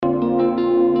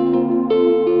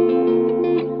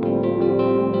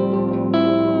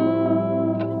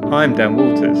I'm Dan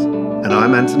Walters. And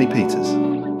I'm Anthony Peters.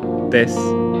 This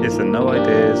is the No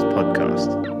Ideas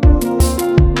Podcast.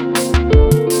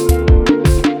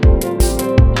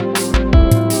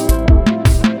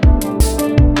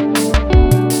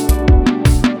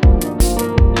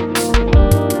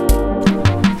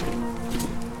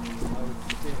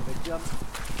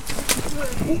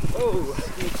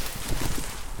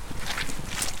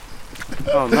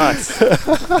 Oh, nice.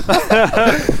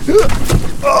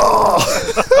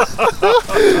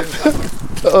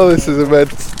 Oh, this is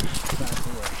immense.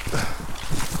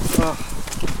 Oh,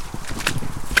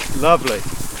 lovely.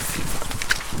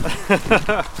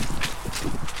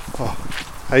 How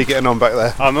are you getting on back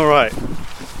there? I'm alright.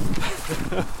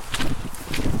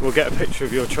 We'll get a picture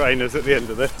of your trainers at the end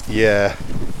of this. Yeah.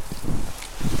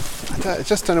 I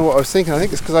just don't know what I was thinking. I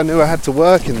think it's because I knew I had to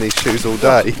work in these shoes all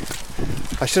day.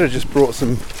 I should have just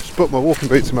put my walking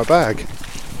boots in my bag.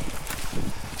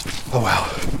 Oh well.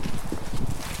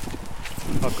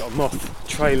 I've got a moth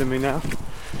trailing me now.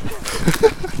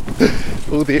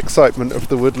 All the excitement of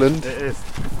the woodland. It is.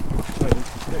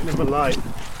 Getting in the light.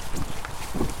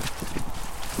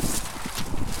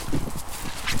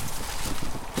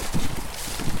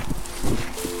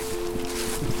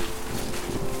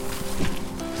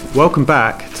 Welcome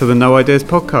back to the No Ideas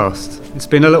Podcast. It's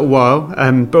been a little while,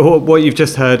 but what you've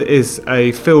just heard is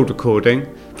a field recording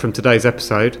from today's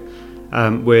episode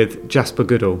with Jasper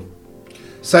Goodall.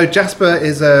 So Jasper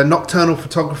is a nocturnal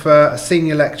photographer, a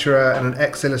senior lecturer and an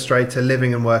ex-illustrator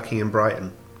living and working in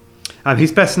Brighton.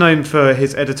 He's best known for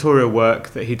his editorial work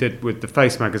that he did with The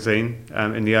Face magazine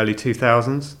in the early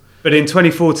 2000s. But in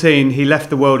 2014, he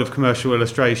left the world of commercial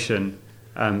illustration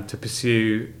to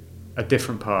pursue a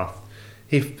different path.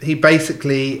 He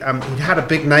basically, he'd had a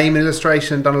big name in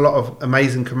illustration, done a lot of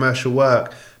amazing commercial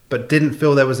work, but didn't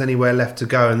feel there was anywhere left to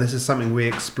go. And this is something we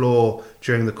explore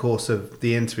during the course of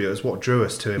the interview. It was what drew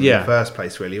us to him in the first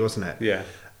place, really, wasn't it? Yeah.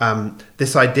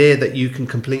 This idea that you can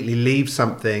completely leave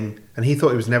something, and he thought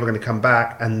he was never going to come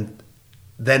back, and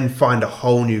then find a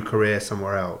whole new career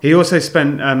somewhere else. He also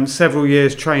spent several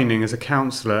years training as a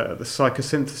counsellor at the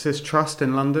Psychosynthesis Trust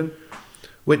in London.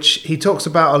 Which he talks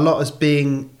about a lot as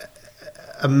being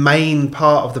a main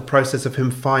part of the process of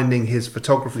him finding his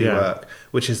photography work,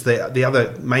 which is the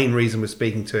other main reason we're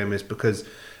speaking to him, is because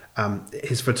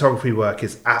his photography work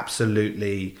is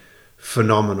absolutely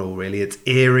phenomenal, really. It's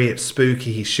eerie, it's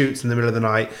spooky. He shoots in the middle of the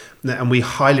night, and we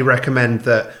highly recommend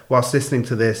that whilst listening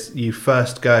to this, you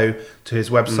first go to his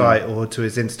website or to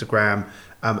his Instagram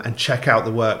and check out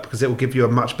the work, because it will give you a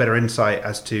much better insight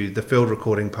as to the field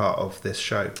recording part of this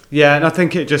show. Yeah, and I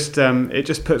think it just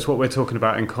puts what we're talking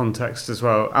about in context as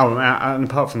well. And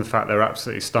apart from the fact they're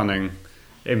absolutely stunning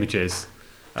images,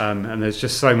 and there's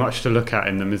just so much to look at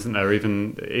in them, isn't there?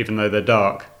 Even though they're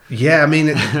dark. Yeah, I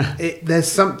mean,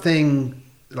 there's something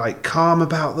like calm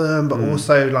about them, but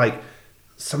also like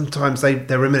sometimes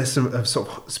they're reminiscent of sort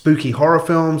of spooky horror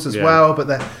films as well. But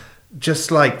they're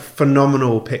just like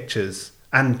phenomenal pictures.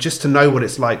 And just to know what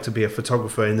it's like to be a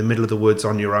photographer in the middle of the woods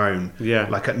on your own,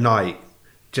 like at night,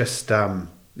 just,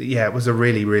 it was a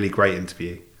really, really great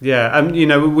interview. Yeah, and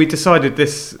we decided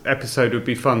this episode would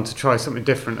be fun to try something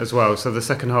different as well. So the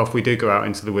second half, we do go out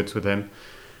into the woods with him.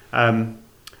 And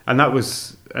that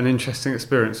was an interesting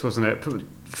experience, wasn't it?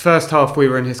 First half, we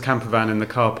were in his camper van in the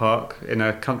car park, in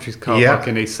a country's car park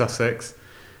in East Sussex.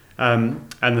 And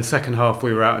the second half,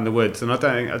 we were out in the woods. And I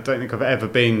don't think I've ever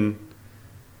been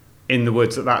in the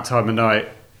woods at that time of night,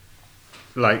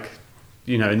 like,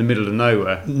 in the middle of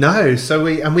nowhere. No, so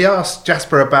we asked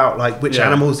Jasper about like which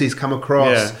animals he's come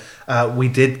across. We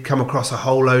did come across a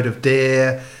whole load of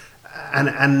deer, and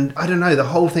I don't know, the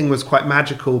whole thing was quite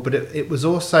magical, but it was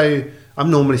also,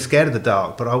 I'm normally scared of the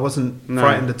dark, but I wasn't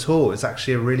frightened at all. It's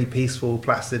actually a really peaceful,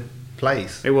 placid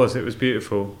place. It was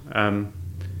beautiful. And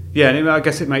I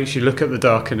guess it makes you look at the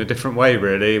dark in a different way,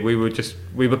 really. We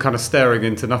were kind of staring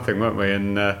into nothing, weren't we?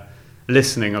 And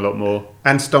listening a lot more,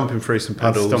 and stomping through some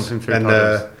puddles,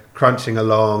 crunching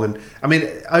along. And I mean,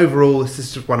 overall, this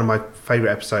is just one of my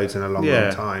favourite episodes in a long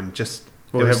time.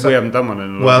 We haven't done one in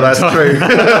a long time. Well, that's true.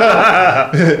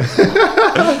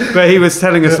 But he was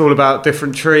telling us all about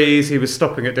different trees. He was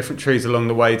stopping at different trees along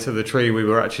the way to the tree we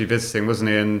were actually visiting, wasn't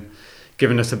he? And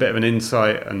giving us a bit of an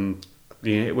insight. And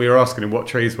we were asking him what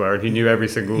trees were, and he knew every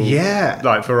single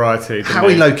variety. How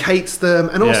he locates them,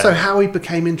 and also how he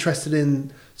became interested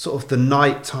in sort of the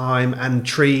nighttime and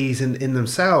trees in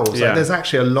themselves. Like, there's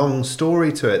actually a long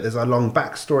story to it. There's a long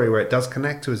backstory where it does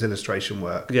connect to his illustration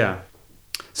work. Yeah.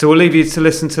 So we'll leave you to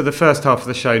listen to the first half of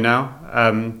the show now.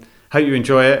 Hope you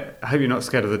enjoy it. I hope you're not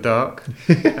scared of the dark.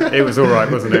 It was all right,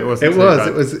 wasn't it?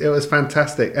 It was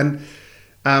fantastic. And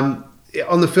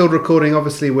on the field recording,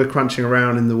 obviously we're crunching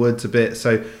around in the woods a bit,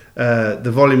 so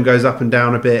the volume goes up and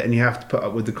down a bit, and you have to put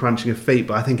up with the crunching of feet.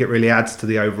 But I think it really adds to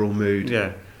the overall mood.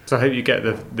 Yeah. So I hope you get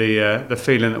the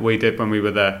feeling that we did when we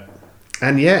were there.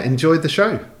 And yeah, enjoyed the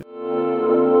show.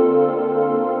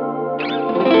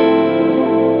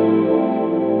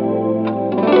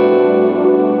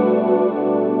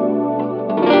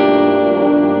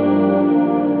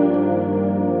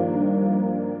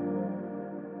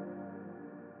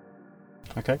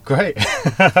 Okay, great.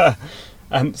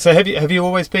 So have you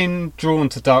always been drawn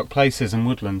to dark places and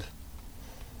woodland?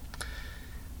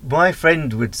 My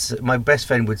best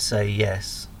friend would say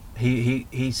yes.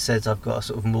 He says I've got a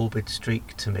sort of morbid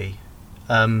streak to me,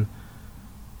 and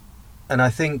I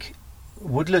think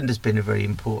woodland has been a very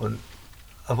important.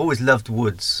 I've always loved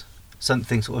woods,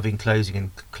 something sort of enclosing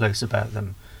and close about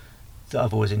them that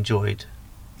I've always enjoyed,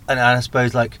 and I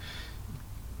suppose like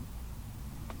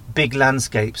big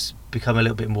landscapes become a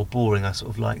little bit more boring. I sort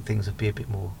of like things that be a bit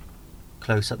more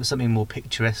close up. There's something more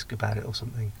picturesque about it or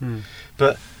something.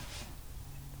 But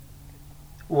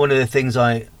one of the things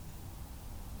that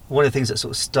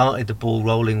sort of started the ball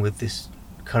rolling with this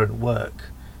current work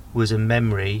was a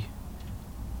memory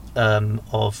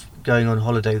of going on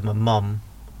holiday with my mum,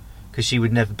 because she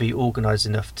would never be organised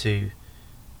enough to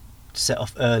set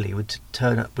off early. We'd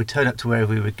turn up to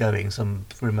wherever we were going, some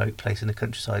remote place in the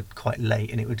countryside, quite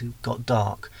late, and it would have got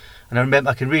dark. And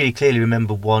I can really clearly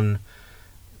remember one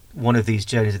of these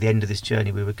journeys. At the end of this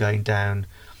journey, we were going down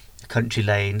a country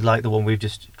lane like the one we've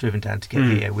just driven down to get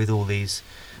here, with all these,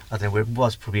 I don't know where it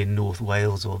was, probably in North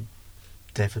Wales or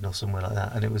Devon or somewhere like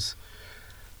that. And it was,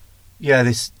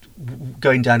 this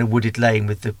going down a wooded lane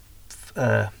with the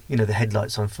the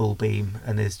headlights on full beam,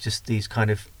 and there's just these kind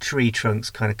of tree trunks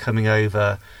kind of coming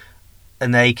over,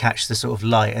 and they catch the sort of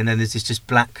light, and then there's this just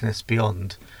blackness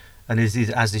beyond, and as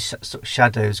these sort of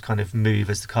shadows kind of move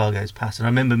as the car goes past. And I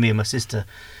remember me and my sister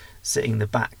sitting in the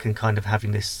back and kind of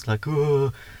having this like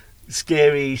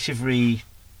scary, shivery,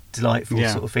 delightful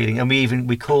sort of feeling, and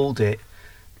we called it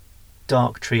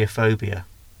dark treophobia.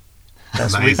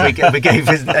 That's we gave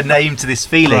a name to this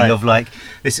feeling of like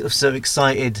this sort of so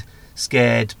excited,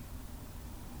 scared,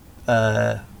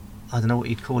 I don't know what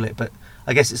you'd call it, but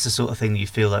I guess it's the sort of thing you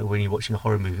feel like when you're watching a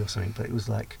horror movie or something. But it was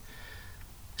like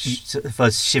if I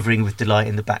was shivering with delight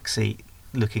in the back seat,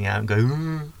 looking out and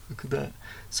going, look at that.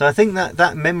 So I think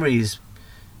that memory is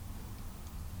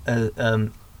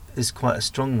quite a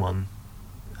strong one,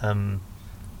 and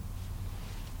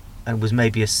was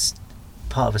maybe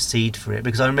part of a seed for it,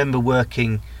 because I remember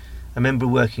working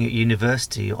at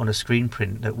university on a screen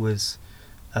print that was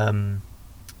a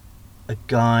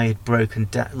guy had broken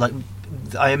down. Like,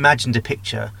 I imagined a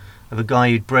picture of a guy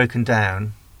who'd broken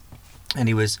down, and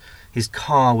his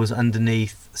car was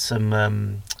underneath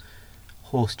some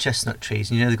horse chestnut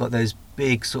trees, and they've got those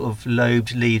big sort of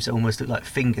lobed leaves that almost look like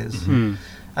fingers. And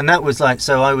that was like,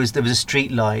 there was a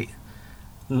street light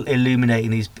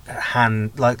illuminating these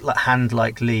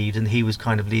hand-like leaves, and he was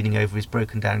kind of leaning over his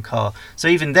broken down car. So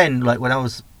even then, like when I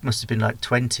must have been like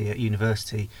 20 at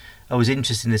university, I was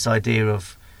interested in this idea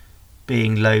of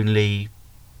being lonely,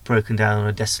 broken down on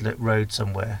a desolate road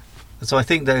somewhere. And so I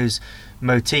think those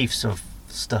motifs of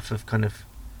stuff have kind of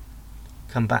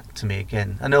come back to me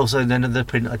again. And also another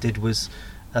print I did was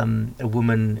a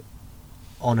woman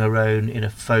on her own in a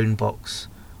phone box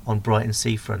on Brighton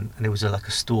seafront, and it was like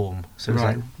a storm, so it was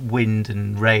like wind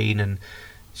and rain, and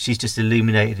she's just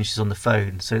illuminated and she's on the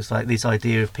phone. So it's like this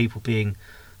idea of people being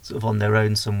sort of on their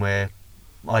own somewhere,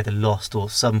 either lost or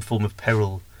some form of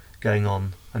peril going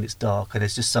on, and it's dark and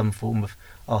there's just some form of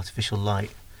artificial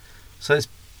light. So it's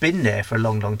been there for a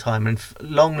long time, and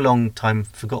long time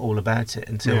forgot all about it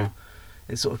until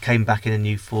it sort of came back in a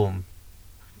new form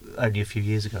only a few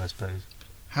years ago, I suppose.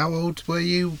 How old were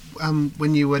you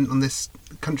when you went on this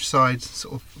countryside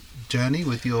sort of journey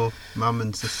with your mum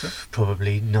and sister?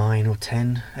 Probably 9 or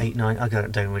 10, 8, 9. I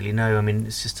don't really know. I mean,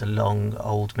 it's just a long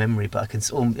old memory, but I can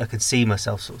see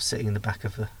myself sort of sitting in the back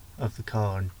of the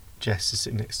car, and Jess is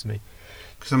sitting next to me.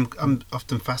 Because I'm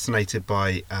often fascinated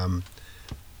by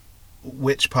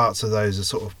which parts of those are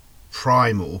sort of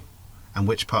primal, and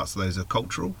which parts of those are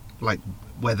cultural. Like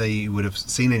whether you would have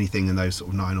seen anything in those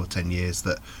sort of 9 or 10 years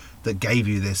that gave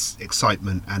you this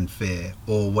excitement and fear,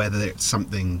 or whether it's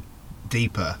something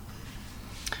deeper.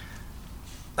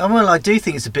 Well, I do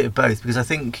think it's a bit of both, because I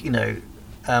think there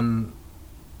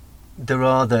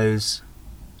are those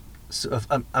sort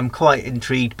of. I'm quite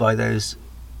intrigued by those.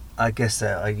 I guess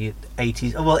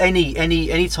 80s. Well,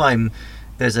 any time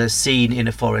there's a scene in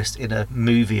a forest in a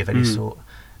movie of any sort,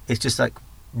 it's just like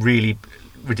really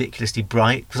ridiculously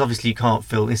bright, because obviously you can't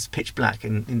film, it's pitch black,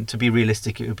 and to be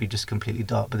realistic it would be just completely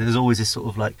dark, but there's always this sort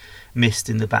of like mist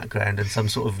in the background and some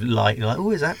sort of light. You're like,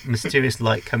 oh, is that mysterious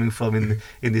light coming from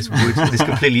in this wood, this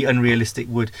completely unrealistic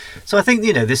wood? So I think,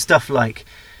 you know, there's stuff like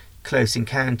Close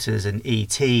Encounters and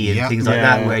E.T. and things like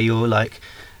that, where you're like,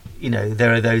 you know,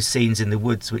 there are those scenes in the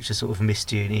woods which are sort of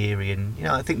misty and eerie, and, you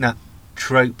know, I think that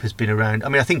trope has been around. I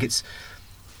mean, I think it's,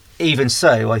 even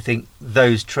so, I think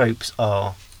those tropes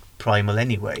are primal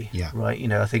anyway, right? You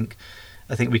know, I think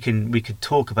we could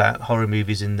talk about horror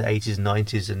movies in the 80s and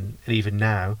 90s and even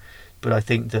now, but I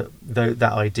think that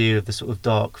that idea of the sort of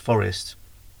dark forest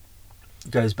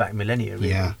goes back millennia, really.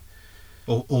 Yeah.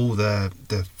 All the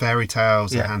fairy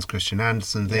tales, the Hans Christian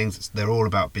Andersen things, they're all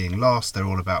about being lost, they're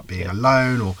all about being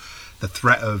alone, or the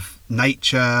threat of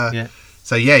nature. Yeah.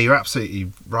 So yeah, you're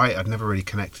absolutely right. I'd never really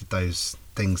connected those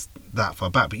things that far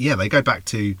back, but yeah, they go back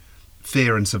to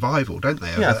fear and survival, don't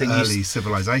they? Yeah, I think early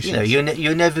civilizations. You know,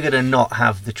 you're never going to not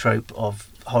have the trope of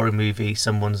horror movie,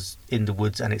 someone's in the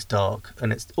woods and it's dark,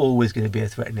 and it's always going to be a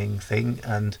threatening thing,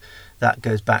 and that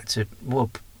goes back to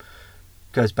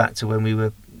when we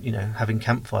were, you know, having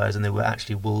campfires and there were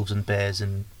actually wolves and bears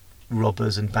and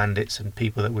robbers and bandits and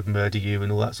people that would murder you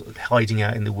and all that sort of hiding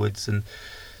out in the woods. And,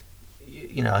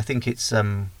 you know, I think it's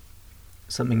something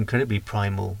incredibly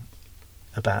primal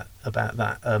about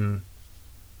that. And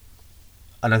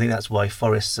I think that's why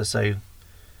forests are so...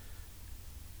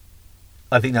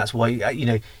 I think that's why, you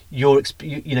know,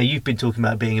 you've been talking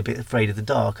about being a bit afraid of the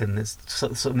dark, and there's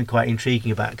something quite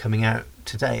intriguing about coming out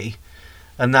today.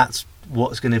 And that's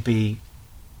what's going to be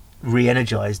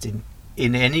re-energised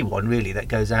in anyone really that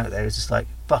goes out there. It's just like,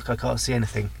 fuck, I can't see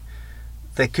anything.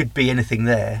 There could be anything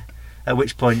there, at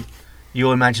which point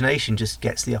your imagination just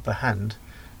gets the upper hand,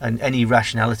 and any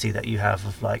rationality that you have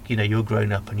of, like, you know, you're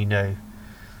grown up and you know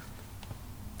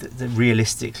that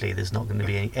realistically there's not going to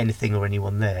be anything or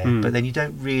anyone there, but then you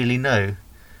don't really know.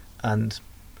 And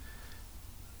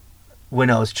when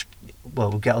I was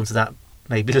we'll get onto that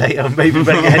maybe later, maybe I'm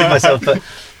getting ahead of myself, but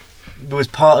it was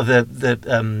part of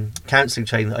the counselling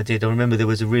training that I did. I remember there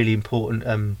was a really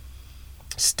important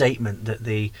statement that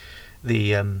the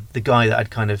guy that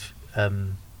had kind of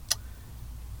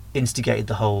instigated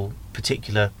the whole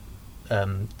particular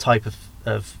type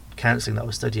of counselling that I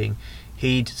was studying,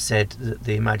 he'd said that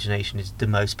the imagination is the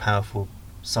most powerful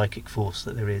psychic force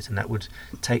that there is, and that would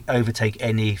overtake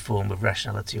any form of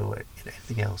rationality or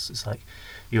anything else. It's like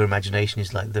your imagination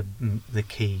is like the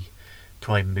key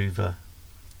prime mover,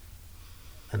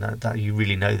 and that you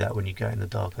really know that when you go in the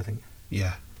dark, I think.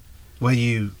 Yeah. Were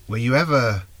you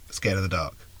ever scared of the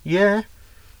dark? Yeah,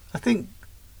 I think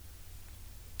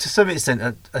to some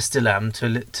extent I still am, to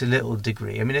a little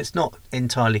degree. I mean, it's not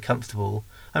entirely comfortable.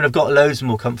 I mean, I've got loads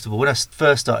more comfortable. When I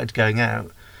first started going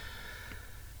out,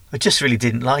 I just really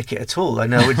didn't like it at all. I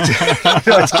know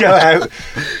I'd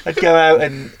go out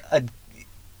and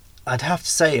I'd have to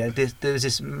say, there was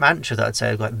this mantra that I'd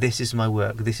say, like, this is my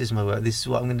work, this is my work, this is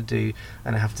what I'm going to do,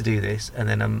 and I have to do this. And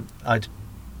then I'd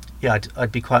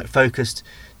be quite focused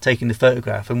taking the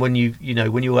photograph. And when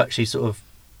when you're actually sort of,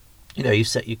 you know, you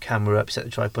set your camera up, set the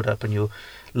tripod up, and you're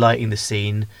lighting the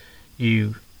scene,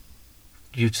 you're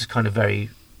just kind of very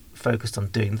focused on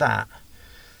doing that.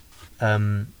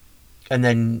 And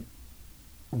then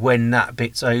when that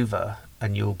bit's over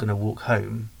and you're going to walk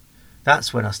home,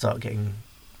 that's when I start getting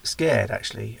scared,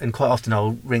 actually. And quite often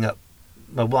I'll ring up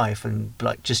my wife and,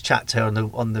 like, just chat to her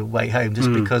on the way home,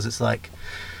 just because it's like,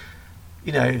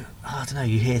 you know, I don't know,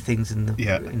 you hear things in the,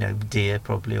 you know, deer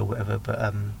probably or whatever,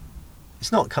 but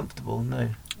it's not comfortable, no.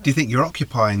 Do you think you're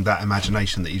occupying that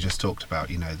imagination that you just talked about,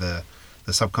 you know, the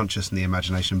subconscious and the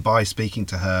imagination, by speaking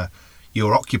to her,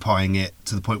 you're occupying it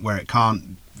to the point where it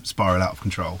can't spiral out of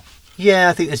control? Yeah,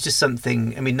 I think there's just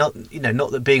something, I mean, not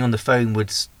that being on the phone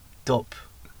would stop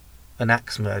an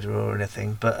axe murderer or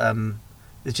anything, but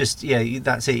it's just,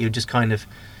 that's it. You're just kind of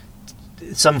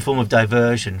some form of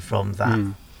diversion from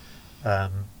that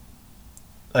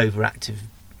overactive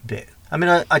bit. I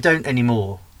mean, I don't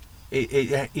anymore.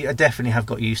 I definitely have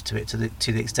got used to it to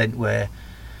the extent where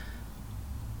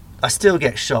I still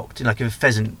get shocked. Like if a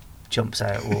pheasant jumps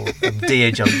out or a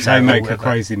deer jumps out, they make a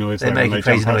crazy noise. They make a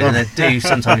crazy noise, and I do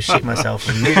sometimes shit myself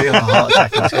and nearly have a heart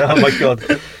attack and go, oh my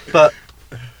god. But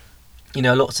you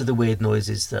know, lots of the weird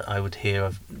noises that I would hear,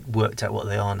 I've worked out what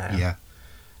they are now. Yeah.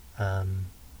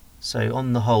 So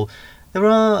on the whole, there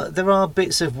are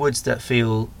bits of woods that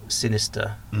feel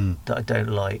sinister that I don't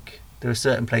like. There are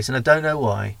certain places, and I don't know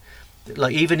why.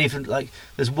 Like even like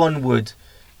there's one wood,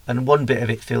 and one bit of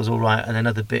it feels all right, and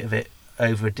another bit of it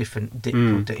over a different dip,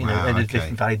 in a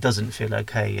different valley doesn't feel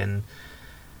okay. And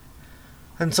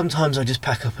And sometimes I just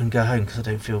pack up and go home because I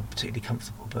don't feel particularly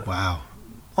comfortable. But Wow.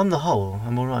 on the whole,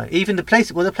 I'm all right. Even the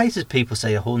places people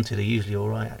say are haunted are usually all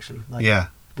right, actually. Like Yeah.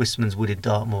 Wistman's Wood in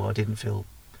Dartmoor, I didn't feel...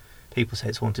 People say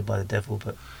it's haunted by the devil,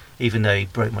 but even though he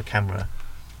broke my camera,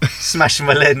 smashed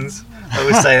my lens, I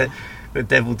would say that the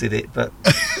devil did it. But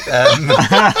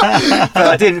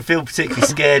I didn't feel particularly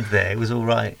scared there. It was all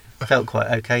right. I felt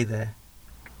quite okay there.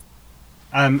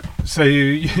 So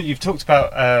you've talked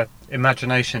about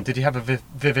imagination. Did you have a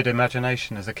vivid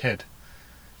imagination as a kid?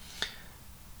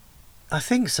 I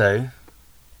think so.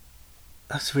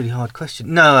 That's a really hard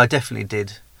question. No, I definitely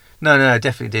did. No, I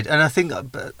definitely did. And I think,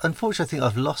 but unfortunately, I think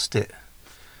I've lost it.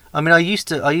 I mean, I used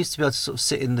to be able to sort of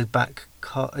sit in the back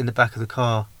of the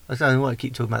car. I don't know what I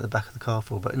keep talking about the back of the car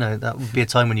for, but no, that would be a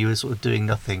time when you were sort of doing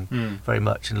nothing very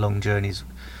much and long journeys,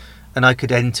 and I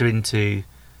could enter into,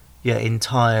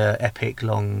 entire epic,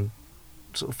 long,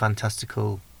 sort of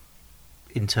fantastical,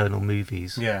 internal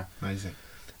movies. Yeah, Amazing.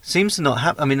 Seems to not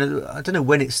happen. I mean, I don't know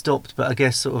when it stopped, but I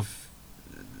guess sort of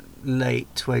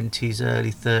late 20s,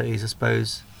 early 30s, I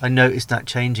suppose. I noticed that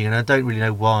changing, and I don't really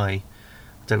know why.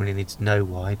 I don't really need to know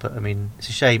why, but I mean, it's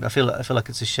a shame. I feel like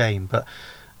it's a shame, but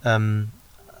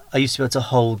I used to be able to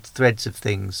hold threads of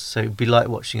things, so it'd be like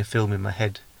watching a film in my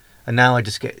head. And now I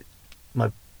just get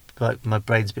my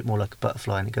brain's a bit more like a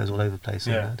butterfly, and it goes all over the place.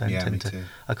 Yeah. I don't Yeah, me tend to. too.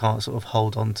 I can't sort of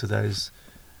hold on to those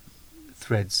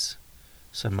threads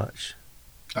so much.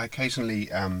 I occasionally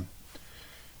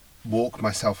walk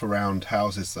myself around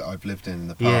houses that I've lived in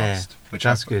the Yeah, past. Which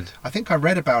that's good. I think I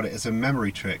read about it as a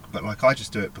memory trick, but like I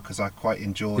just do it because I quite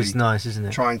enjoy It's nice, isn't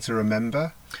it? trying to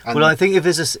remember. And Well, I think if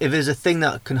there's a thing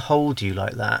that can hold you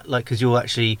like that, like because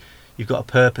you've got a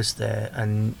purpose there,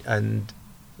 and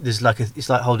there's it's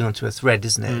like holding onto a thread,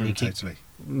 isn't it? And you keep totally.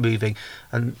 moving,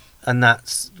 and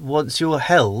that's once you're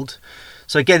held.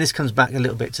 So again, this comes back a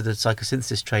little bit to the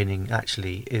psychosynthesis training.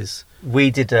 Actually, is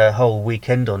we did a whole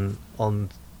weekend on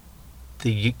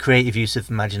the creative use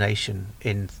of imagination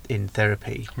in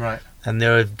therapy, right. and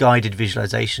there are guided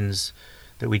visualizations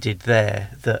that we did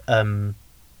there that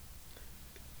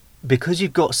because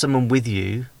you've got someone with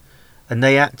you and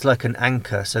they act like an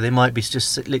anchor, so they might be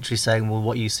just literally saying, well,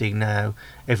 what are you seeing now?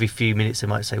 Every few minutes they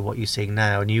might say, what are you seeing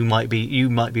now? And you might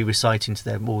be reciting to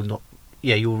them, or not.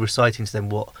 Yeah, you're reciting to them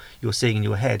what you're seeing in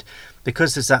your head.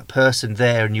 Because there's that person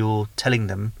there and you're telling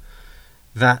them,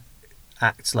 that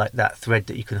acts like that thread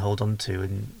that you can hold on to,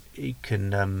 and you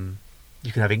can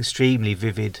have extremely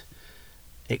vivid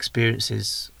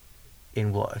experiences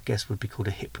in what I guess would be called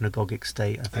a hypnagogic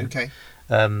state, I think. Okay.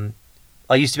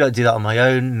 I used to be able to do that on my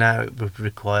own. Now it would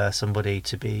require somebody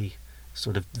to be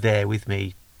sort of there with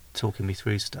me, talking me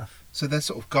through stuff. So they're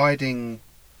sort of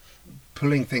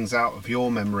pulling things out of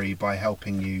your memory by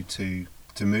helping you to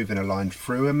move in a line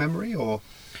through a memory, or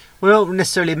Well, not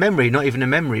necessarily a memory, not even a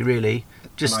memory really.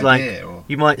 Just an like idea, or...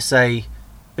 you might say,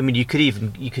 I mean, you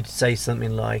could say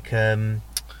something like,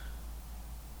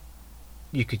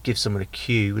 you could give someone a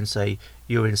cue and say,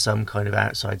 you're in some kind of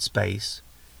outside space.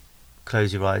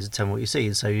 Close your eyes and tell me what you see.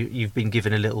 And so you've been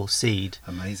given a little seed.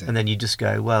 Amazing. And then you just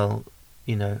go, well,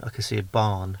 I can see a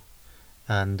barn,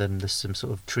 and there's some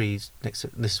sort of trees next to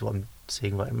it. This is what I'm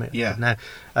seeing right now.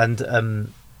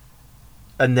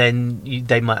 And then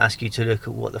they might ask you to look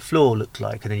at what the floor looked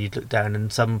like, and then you'd look down,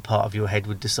 and some part of your head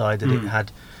would decide that it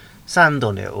had sand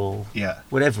on it or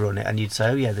whatever on it, and you'd say,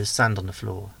 oh yeah, there's sand on the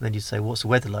floor. And then you'd say, what's the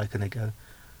weather like? And they go,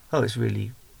 oh, it's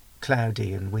really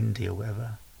cloudy and windy or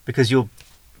whatever, because your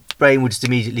brain would just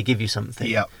immediately give you something.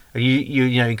 Yeah. And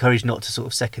you encouraged not to sort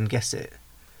of second guess it.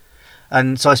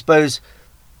 And so I suppose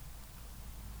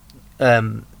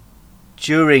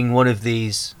during one of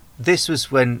these, this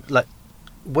was when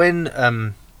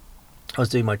I was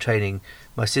doing my training,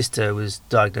 my sister was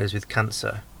diagnosed with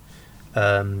cancer.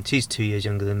 She's 2 years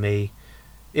younger than me.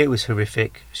 It was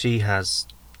horrific. She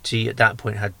at that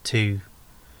point had she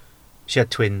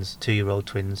had twins, 2-year-old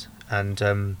twins,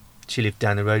 and she lived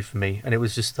down the road from me, and it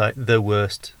was just like the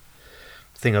worst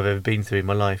thing I've ever been through in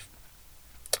my life.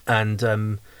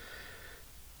 And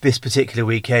this particular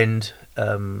weekend,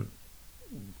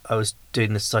 I was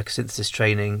doing the psychosynthesis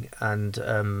training, and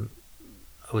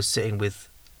I was sitting with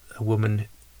a woman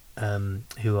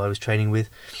who I was training with,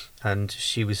 and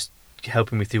she was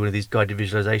helping me through one of these guided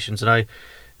visualizations, and I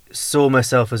saw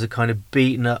myself as a kind of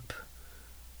beaten up,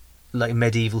 like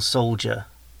medieval soldier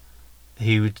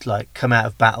who would like come out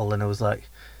of battle, and I was like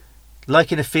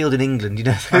in a field in England,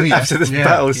 after this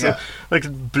battle, so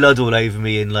like blood all over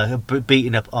me and like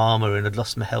beaten up armour, and I'd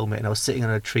lost my helmet, and I was sitting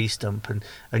on a tree stump, and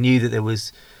I knew that there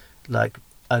was like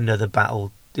another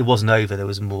battle. It wasn't over, there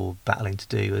was more battling to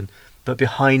do, but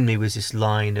behind me was this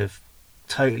line of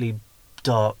totally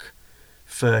dark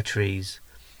fir trees,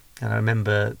 and I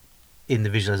remember in the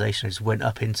visualization I just went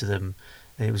up into them,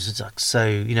 and it was just like, so,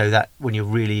 you know, that when you're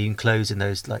really enclosed in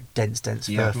those like dense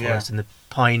fir forests, and the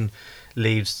pine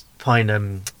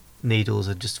needles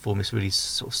are just form this really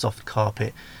sort of soft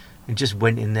carpet, and just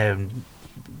went in there and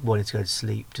wanted to go to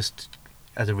sleep just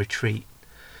as a retreat.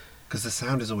 Because the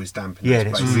sound is always damp. And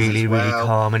it's really, really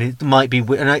calm, and it might be.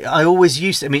 And I always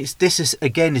used to, I mean,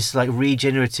 it's like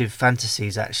regenerative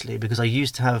fantasies actually, because I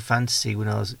used to have a fantasy when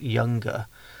I was younger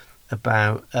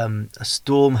about a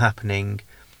storm happening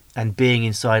and being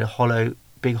inside a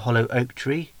big hollow oak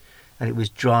tree, and it was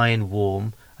dry and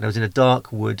warm, and I was in a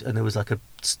dark wood, and there was like a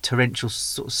torrential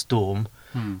sort of storm,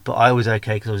 but I was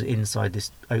okay because I was inside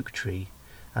this oak tree,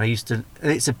 and I used to.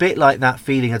 And it's a bit like that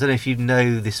feeling. I don't know if you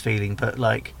know this feeling, but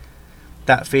like.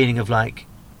 That feeling of like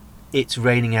it's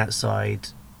raining outside,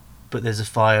 but there's a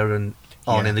fire on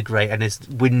in the grate, and there's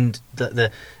wind.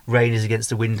 The rain is against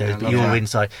the windows, but you're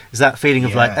inside. There's that feeling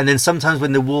of like, and then sometimes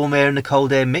when the warm air and the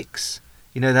cold air mix,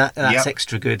 you know that's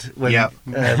extra good. When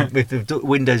with the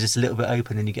windows just a little bit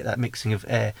open, and you get that mixing of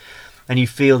air, and you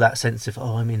feel that sense of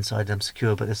I'm inside, I'm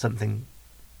secure, but there's something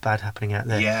bad happening out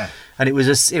there. Yeah, and it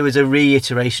was a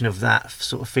reiteration of that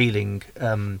sort of feeling.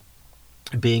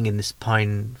 Being in this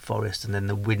pine forest, and then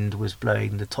the wind was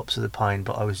blowing the tops of the pine,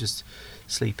 but I was just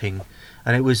sleeping,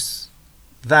 and it was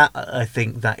that, I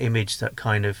think, that image that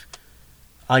kind of,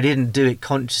 I didn't do it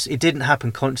it didn't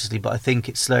happen consciously, but I think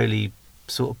it slowly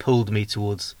sort of pulled me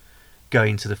towards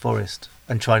going to the forest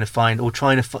and trying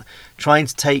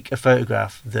to take a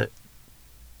photograph that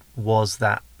was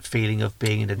that feeling of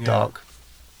being in a dark,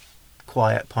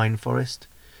 quiet pine forest.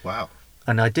 Wow.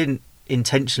 And I didn't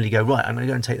intentionally go, right, I'm going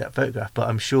to go and take that photograph, but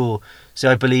I'm sure,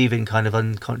 so I believe in kind of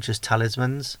unconscious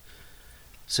talismans,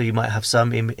 so you might have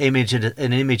some image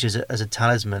as a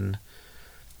talisman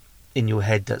in your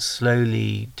head that's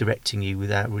slowly directing you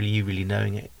without you really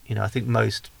knowing it. You know, I think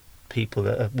most people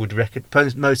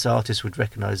most artists would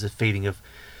recognize the feeling of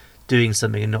doing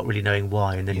something and not really knowing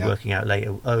why, and then working out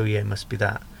later, oh yeah, it must be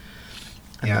that.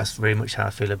 And that's very much how I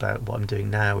feel about what I'm doing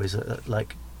now, is that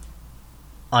like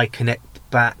I connect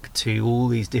back to all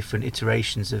these different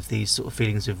iterations of these sort of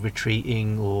feelings of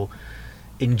retreating or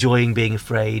enjoying being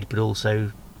afraid, but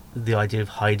also the idea of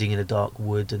hiding in a dark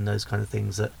wood and those kind of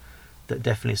things that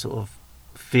definitely sort of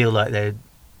feel like they're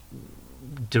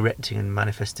directing and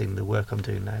manifesting the work I'm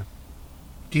doing now.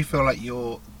 Do you feel like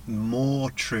you're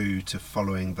more true to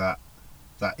following that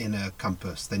inner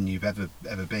compass than you've ever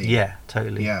been? Yeah,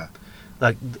 totally. Yeah.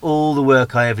 Like all the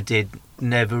work I ever did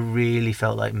never really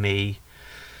felt like me.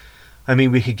 I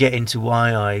mean, we could get into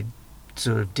why I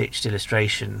sort of ditched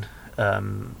illustration.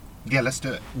 Let's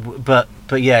do it. But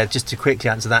yeah, just to quickly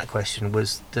answer that question,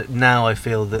 was that now I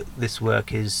feel that this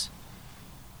work is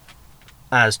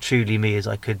as truly me as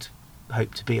I could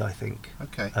hope to be, I think.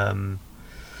 Okay.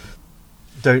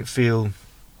 Don't feel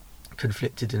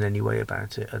conflicted in any way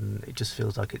about it, and it just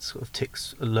feels like it sort of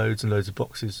ticks loads and loads of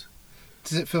boxes.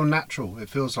 Does it feel natural? It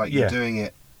feels like you're doing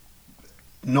it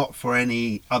not for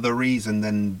any other reason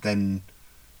than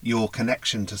your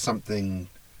connection to something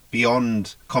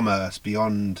beyond commerce,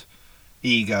 beyond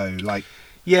ego, like.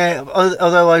 Yeah,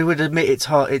 although I would admit it's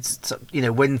hard. It's, you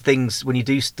know, when you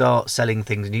do start selling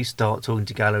things and you start talking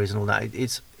to galleries and all that,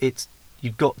 it's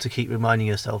you've got to keep reminding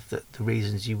yourself that the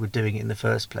reasons you were doing it in the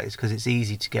first place, because it's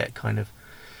easy to get kind of.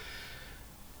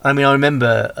 I mean, I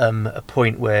remember a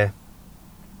point where,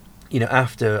 you know,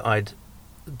 after I'd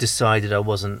decided I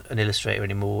wasn't an illustrator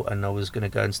anymore and I was going to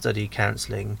go and study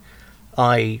counselling,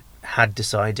 I had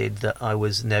decided that I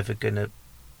was never going to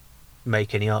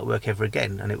make any artwork ever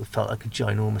again, and it felt like a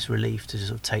ginormous relief to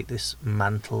sort of take this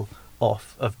mantle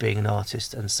off of being an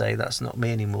artist and say that's not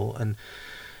me anymore, and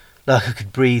like I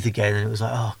could breathe again, and it was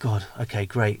like, oh god, okay,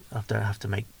 great, I don't have to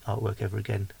make artwork ever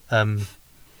again. And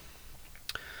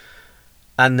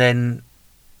then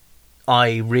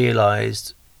I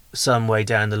realised some way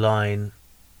down the line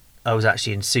I was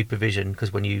actually in supervision,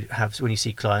 because when you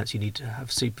see clients, you need to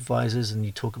have supervisors, and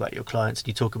you talk about your clients and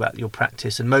you talk about your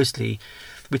practice, and mostly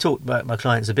we talked about my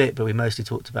clients a bit, but we mostly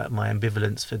talked about my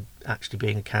ambivalence for actually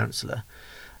being a counsellor.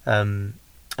 And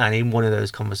in one of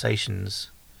those conversations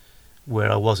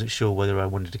where I wasn't sure whether I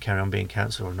wanted to carry on being a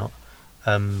counsellor or not,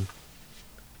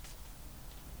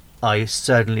 I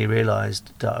suddenly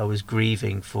realised that I was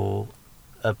grieving for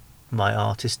my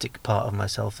artistic part of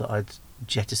myself that I'd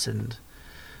jettisoned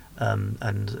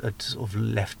and had sort of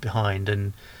left behind,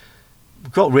 and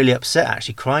got really upset,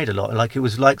 actually cried a lot, like it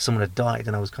was like someone had died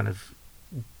and I was kind of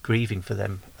grieving for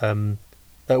them,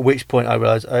 at which point I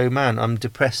realised, oh man, I'm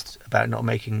depressed about not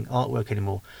making artwork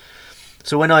anymore.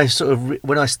 So when I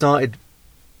started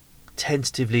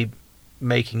tentatively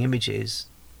making images,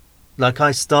 like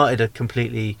I started a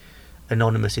completely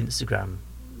anonymous Instagram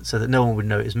so that no one would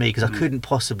know it was me, because I couldn't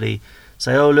possibly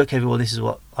say, oh look everyone, this is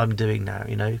what I'm doing now,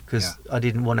 you know, because I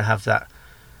didn't want to have that.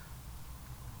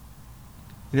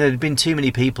 You know, there'd been too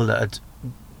many people that had,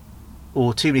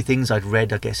 or too many things I'd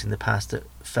read, I guess, in the past that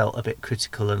felt a bit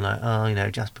critical and like, oh, you know,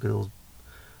 just because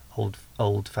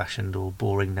old fashioned or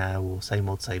boring now or same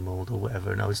old or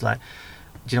whatever. And I was like,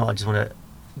 do you know what, I just want to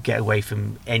get away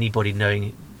from anybody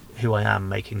knowing who I am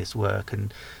making this work,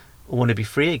 and I want to be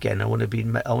free again. I want to be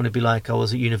like I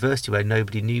was at university, where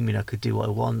nobody knew me and I could do what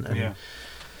I want, and there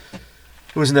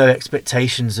was no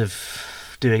expectations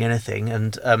of doing anything.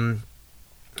 And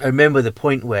I remember the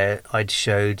point where I'd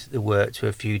showed the work to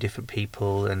a few different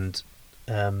people and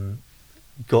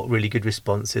got really good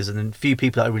responses, and then a few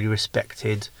people that I really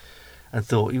respected and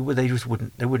thought, well, they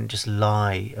wouldn't just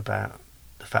lie about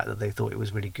the fact that they thought it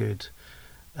was really good.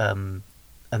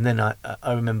 And then I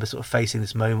remember sort of facing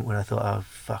this moment when I thought, oh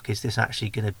fuck, is this actually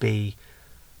going to be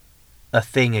a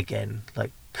thing again?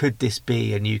 Like, could this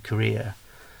be a new career?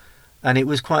 And it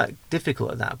was quite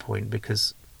difficult at that point,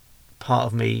 because part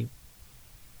of me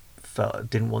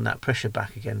didn't want that pressure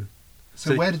back again.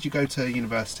 So where did you go to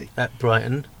university? At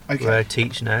Brighton, okay. Where I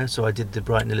teach now. So I did the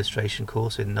Brighton illustration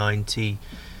course in 92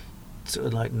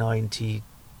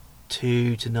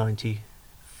 to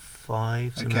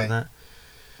 95, something like that.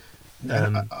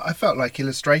 I felt like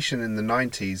illustration in the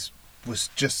 90s was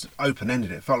just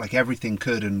open-ended. It felt like everything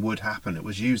could and would happen. It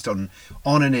was used on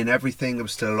and in everything. There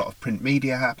was still a lot of print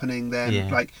media happening then.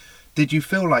 Yeah. Like, did you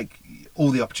feel like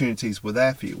all the opportunities were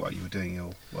there for you while you were doing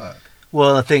your work?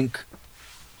 Well, I think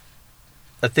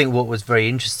what was very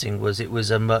interesting was it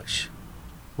was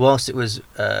whilst it was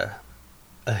a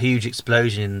huge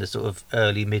explosion in the sort of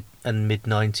early mid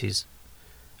 90s,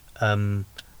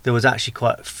 there was actually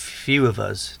quite a few of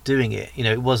us doing it. You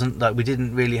know, it wasn't like we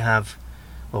didn't have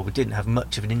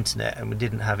much of an internet, and we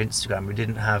didn't have Instagram, we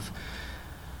didn't have,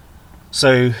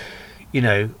 so, you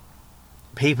know,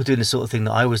 people doing the sort of thing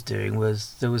that I was doing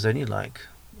there was only like,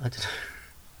 I don't know,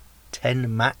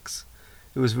 10 max.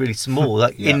 It was really small,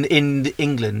 like in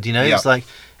England, you know. It's like,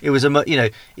 it was you know,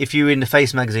 if you were in the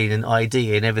Face magazine and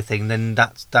ID and everything, then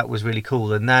that was really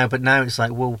cool. And now it's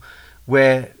like, well,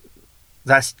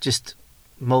 that's just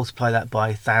multiply that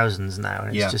by thousands now,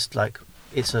 and it's just like,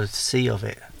 it's a sea of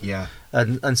it.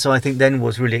 And so I think then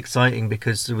was really exciting,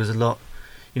 because there was a lot,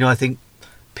 you know, I think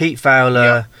Pete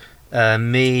Fowler,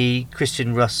 me,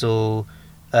 Christian Russell,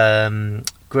 Graham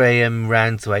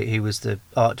Roundthwaite, who was the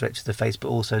art director of the Face but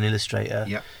also an illustrator,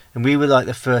 and we were like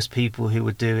the first people who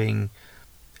were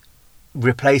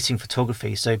replacing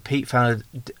photography. So Pete Fowler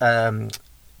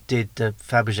did the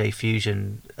Fabergé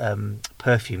Fusion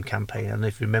perfume campaign. I don't know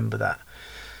if you remember that.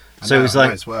 So it was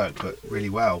like, it's worked, but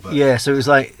really well. But yeah, so it was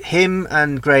like him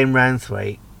and Graham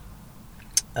Roundthwaite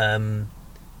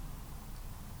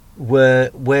were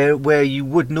where you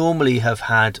would normally have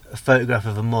had a photograph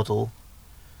of a model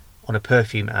on a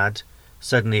perfume ad.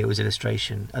 Suddenly it was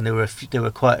illustration, and there were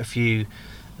quite a few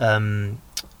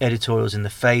editorials in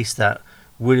the Face that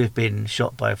would have been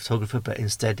shot by a photographer, but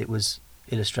instead it was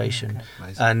illustration.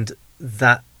 Okay. And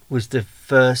that was the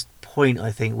first point,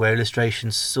 I think, where illustration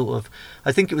sort of,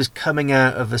 I think it was coming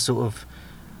out of a sort of,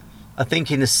 I think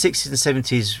in the 60s and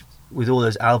 70s with all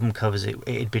those album covers, it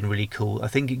had been really cool. I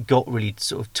think it got really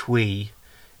sort of twee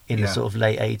in the sort of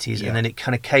late 80s, and then it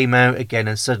kind of came out again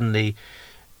and suddenly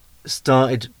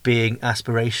started being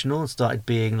aspirational and started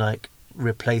being like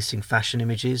replacing fashion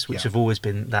images, which have always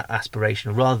been that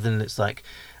aspirational, rather than, it's like,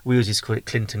 we always used to call it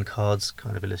Clinton cards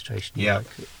kind of illustration. Like,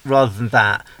 rather than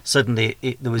that, suddenly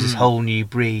there was this whole new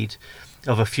breed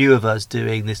of a few of us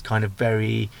doing this kind of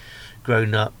very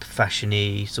grown-up,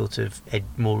 fashiony, sort of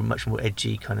much more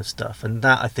edgy kind of stuff. And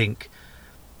that, I think,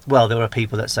 well, there are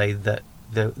people that say that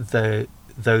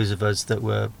those of us that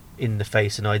were in the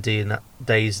Face and ID in that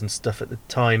days and stuff at the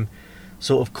time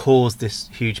sort of caused this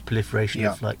huge proliferation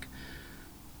of like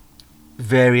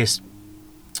various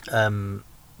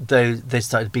though there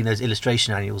started being those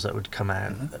illustration annuals that would come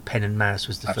out. Pen and Mouse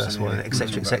was the first one,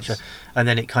 etc. And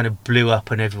then it kind of blew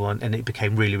up, and it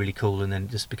became really, really cool, and then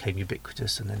it just became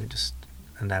ubiquitous, and then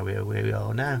and now we are where we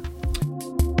are now.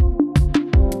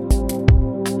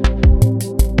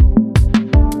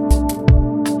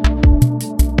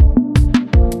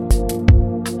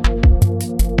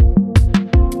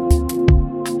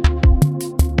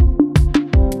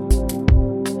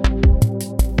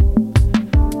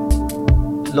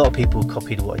 A lot of people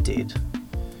copied what I did.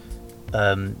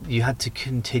 You had to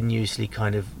continuously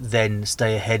kind of then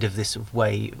stay ahead of this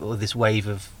wave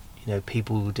of, you know,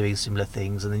 people doing similar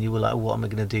things, and then you were like, what am I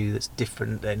going to do that's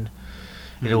different then?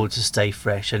 in order to stay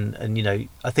fresh. And you know,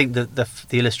 I think that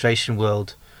the illustration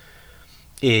world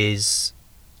is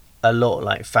a lot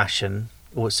like fashion,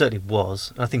 or it certainly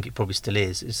was. I think it probably still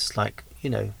is. It's like, you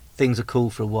know, things are cool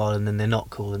for a while and then they're not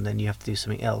cool, and then you have to do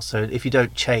something else. So if you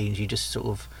don't change, you just sort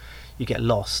of, you get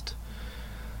lost.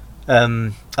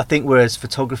 I think whereas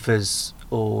photographers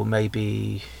or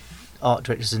maybe art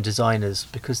directors and designers,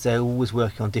 because they're always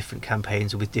working on different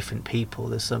campaigns or with different people,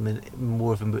 there's some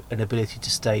more of an ability to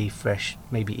stay fresh,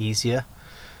 maybe easier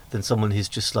than someone who's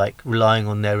just like relying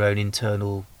on their own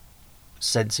internal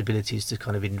sensibilities to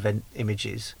kind of invent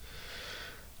images.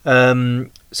 So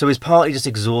it's partly just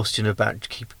exhaustion about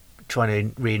keep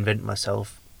trying to reinvent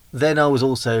myself. Then I was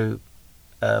also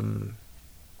I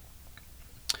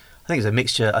think it's a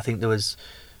mixture. I think there was,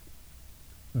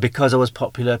 because I was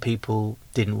popular, people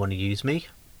didn't want to use me.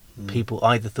 People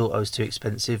either thought I was too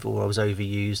expensive or I was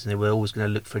overused, and they were always going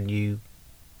to look for new.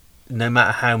 No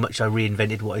matter how much I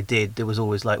reinvented what I did, there was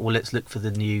always like, well, let's look for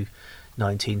the new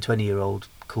 19, 20-year-old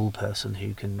cool person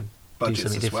who can budgets do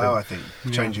something as different. well, I think.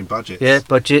 Changing budgets. Yeah,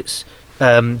 budgets.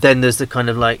 Then there's the kind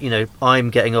of like, you know, I'm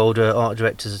getting older, art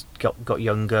directors got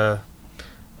younger,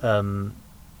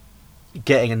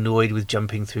 getting annoyed with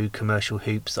jumping through commercial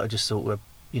hoops that I just thought were,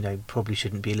 you know, probably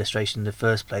shouldn't be illustration in the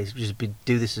first place. Just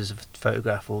do this as a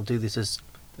photograph or do this as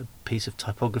a piece of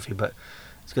typography, but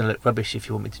it's going to look rubbish if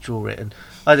you want me to draw it. And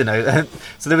I don't know.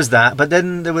 So there was that. But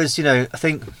then there was, you know, I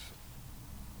think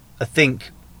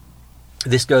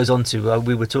this goes on to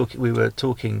we were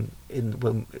talking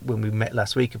when we met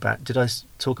last week about, did I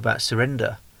talk about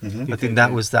surrender? I think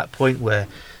that was that point where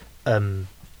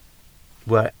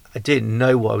I didn't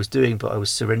know what I was doing, but I was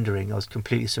surrendering. I was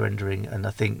completely surrendering, and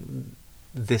I think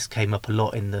this came up a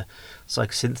lot in the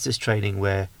psychosynthesis training,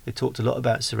 where they talked a lot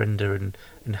about surrender and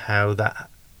how that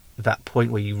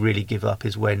point where you really give up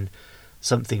is when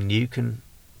something new can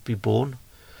be born.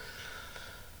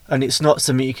 And it's not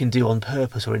something you can do on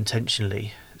purpose or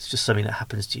intentionally. It's just something that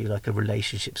happens to you, like a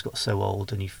relationship's got so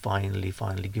old and you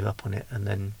finally give up on it, and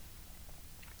then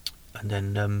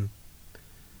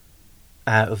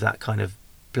out of that kind of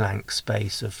blank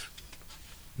space of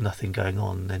nothing going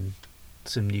on, then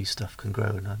some new stuff can grow,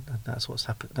 and that's what's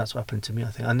happened. That's what happened to me, I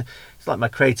think. And it's like my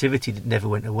creativity never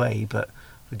went away, but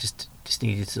I just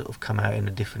needed to sort of come out in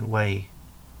a different way,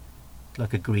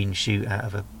 like a green shoot out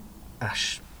of a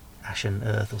ashen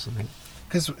earth or something.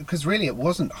 Because really it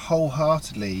wasn't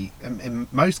wholeheartedly, in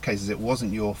most cases it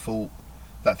wasn't your fault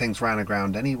that things ran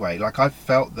aground anyway. Like, I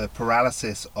felt the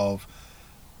paralysis of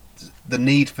the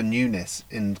need for newness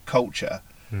in culture,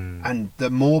 and the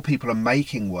more people are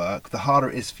making work, the harder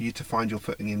it is for you to find your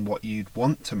footing in what you'd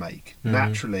want to make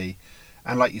naturally.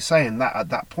 And like you say, at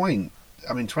that point,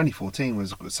 I mean, 2014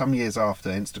 was some years after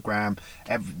Instagram,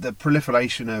 the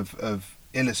proliferation of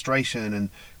illustration and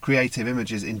creative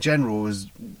images in general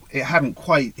it hadn't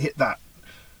quite hit that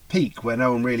peak where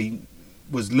no one really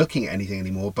was looking at anything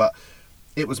anymore, but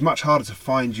it was much harder to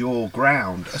find your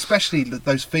ground, especially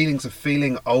those feelings of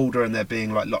feeling older and there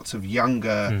being like lots of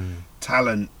younger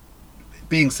talent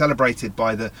being celebrated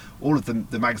by all of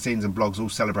the magazines and blogs all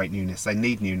celebrate newness. They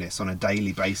need newness on a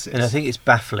daily basis. And I think it's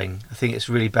baffling. I think it's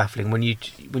really baffling when you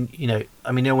know,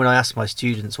 I mean, when I ask my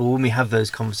students, or when we have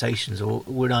those conversations, or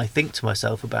when I think to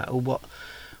myself about,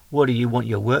 what do you want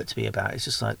your work to be about? It's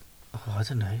just like, I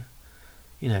don't know.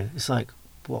 You know, it's like,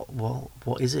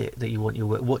 what is it that you want your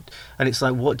work? And it's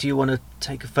like, what do you want to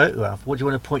take a photo of? What do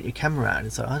you want to point your camera at? And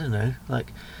it's like, I don't know,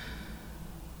 like.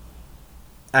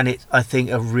 And I think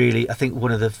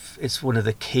one of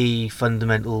the key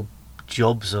fundamental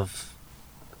jobs of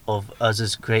us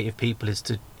as creative people is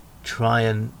to try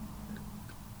and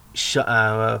shut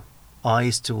our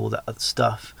eyes to all that other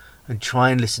stuff and try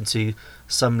and listen to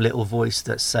some little voice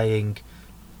that's saying,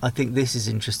 I think this is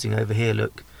interesting over here,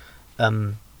 look.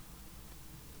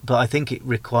 But I think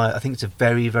it's a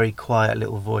very, very quiet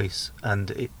little voice,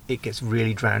 and it gets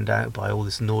really drowned out by all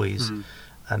this noise.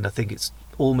 And I think it's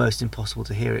almost impossible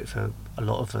to hear it for a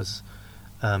lot of us.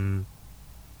 But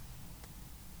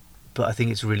I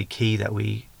think it's really key that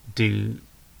we do,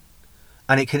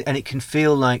 and it can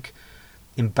feel like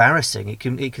embarrassing. It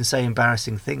can say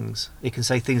embarrassing things. It can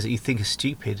say things that you think are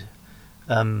stupid.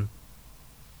 And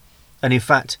in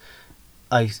fact,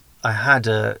 I had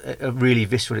a really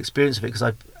visceral experience of it,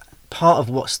 because part of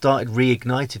what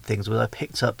reignited things was I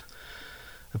picked up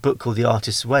a book called The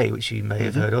Artist's Way, which you may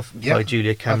have heard of, by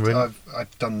Julia Cameron.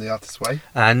 I've done The Artist's Way.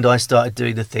 And I started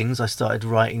doing the things. I started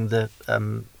writing the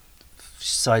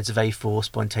sides of A4,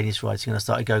 spontaneous writing, and I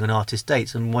started going on artist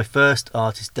dates. And my first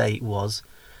artist date was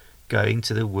going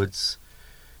to the woods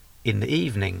in the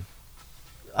evening.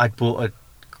 I'd bought a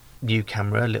new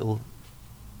camera, a little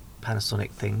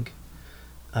Panasonic thing,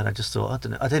 and I just thought, I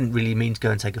don't know, I didn't really mean to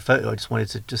go and take a photo. I just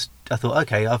wanted to I thought,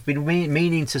 okay, I've been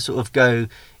meaning to sort of go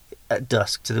at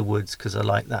dusk to the woods because I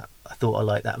like that. I thought I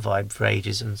liked that vibe for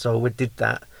ages, and so I did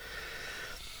that.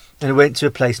 And I went to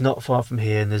a place not far from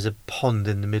here, and there's a pond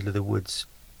in the middle of the woods.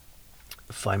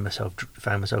 Found myself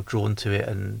drawn to it,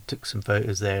 and took some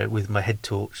photos there with my head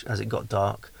torch as it got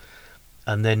dark,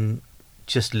 and then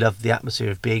just loved the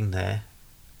atmosphere of being there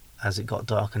as it got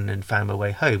dark, and then found my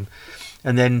way home.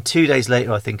 And then 2 days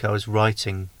later, I think I was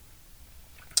writing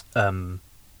one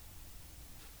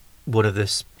of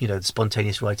the, the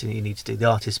spontaneous writing that you need to do, the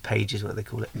artist page is what they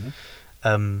call it.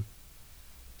 Mm-hmm.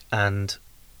 And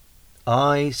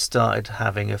I started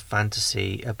having a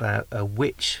fantasy about a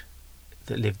witch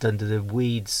that lived under the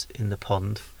weeds in the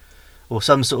pond, or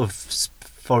some sort of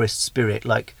forest spirit.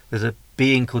 Like there's a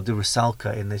being called the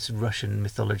Rusalka in this Russian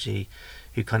mythology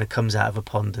who kind of comes out of a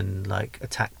pond and like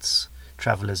attacks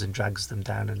travellers and drags them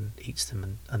down and eats them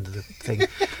and under the thing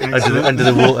under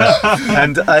the water.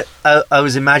 And I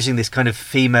was imagining this kind of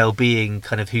female being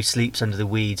kind of who sleeps under the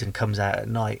weeds and comes out at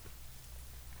night.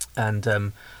 And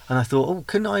I thought, oh,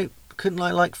 couldn't I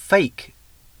like fake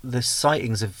the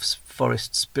sightings of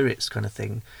forest spirits kind of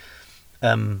thing?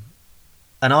 And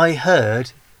I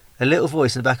heard a little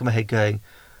voice in the back of my head going,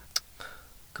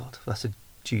 God, that's a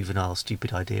juvenile,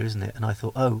 stupid idea, isn't it? And I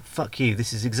thought, oh, fuck you,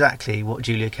 this is exactly what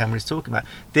Julia Cameron is talking about.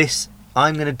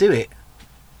 I'm going to do it.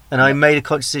 And I made a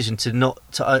conscious decision to not,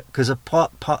 because a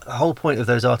whole point of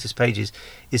those artist pages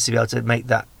is to be able to make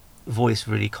that voice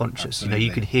really conscious. Absolutely.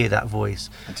 You can hear that voice.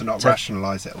 And to not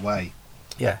rationalise it away.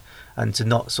 Yeah, and to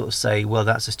not sort of say, well,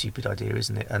 that's a stupid idea,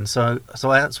 isn't it? And so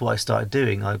that's what I started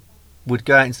doing. I would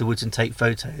go out into the woods and take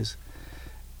photos,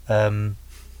 and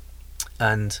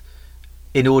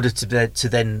in order to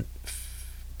then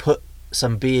put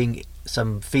some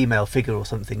female figure or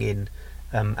something in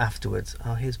afterwards.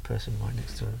 Oh, here's a person right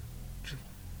next to her.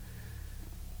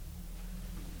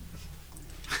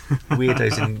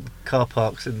 Weirdos in car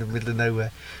parks in the middle of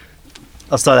nowhere.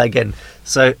 I'll start that again.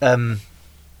 So I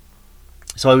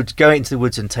would go into the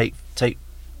woods and take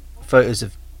photos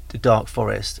of the dark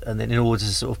forest, and then in order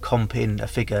to sort of comp in a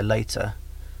figure later.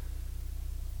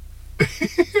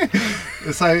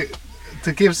 So,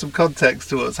 to give some context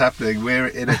to what's happening, we're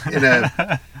in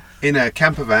a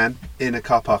camper van in a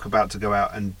car park, about to go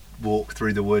out and walk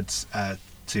through the woods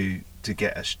to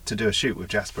do a shoot with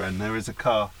Jasper, and there is a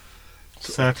car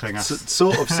circling us,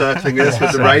 sort of circling us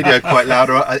with the radio quite loud.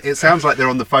 It sounds like they're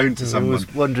on the phone to someone. I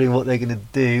was wondering what they're going to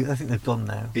do. I think they've gone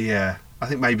now. Yeah, I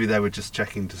think maybe they were just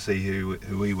checking to see who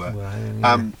we were.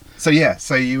 Well, yeah.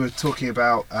 So you were talking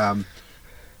about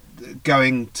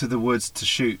going to the woods to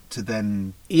shoot, to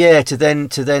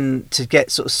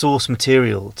get sort of source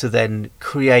material, to then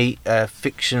create a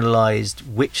fictionalized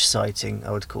witch sighting,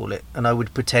 I would call it, and I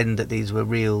would pretend that these were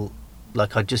real.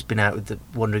 Like I'd just been out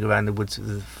wandering around the woods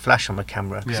with a flash on my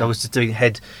camera, because I was just doing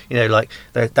like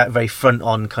that very front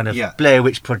on kind of Blair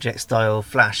Witch Project style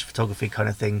flash photography kind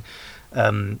of thing,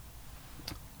 and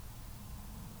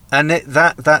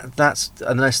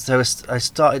so I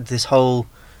started this whole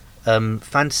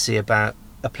fantasy about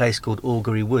a place called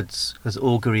Augury Woods, because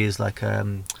augury is like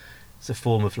it's a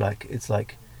form of like, it's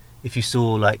like if you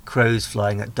saw like crows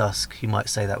flying at dusk, you might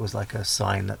say that was like a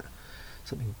sign that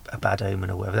something, a bad omen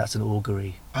or whatever. That's an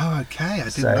augury. Oh, okay. I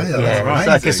didn't know that. Yeah, That's it's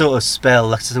like a sort of spell,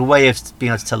 like it's a way of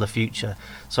being able to tell the future.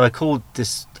 So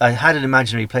I had an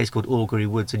imaginary place called Augury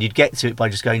Woods, and you'd get to it by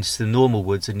just going to the normal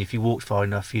woods, and if you walked far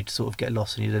enough, you'd sort of get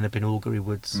lost and you'd end up in Augury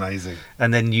Woods. Amazing.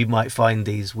 And then you might find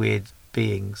these weird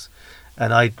beings,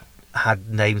 and I had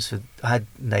names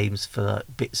for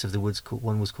bits of the woods.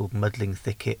 One was called Muddling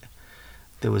Thicket.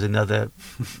 There was another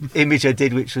image I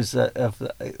did, which was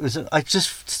I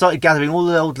just started gathering all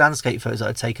the old landscape photos that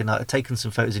I'd taken. I'd taken some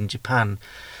photos in Japan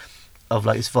of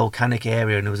like this volcanic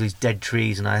area, and there was these dead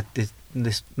trees, and I had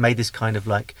made this kind of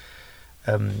like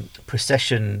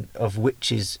procession of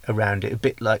witches around it, a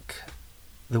bit like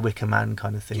the Wicker Man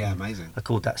kind of thing. Yeah, amazing. I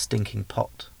called that Stinking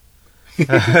Pot.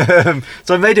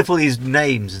 So I made up all these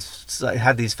names. So I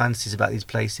had these fantasies about these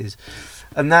places,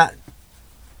 and that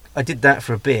I did that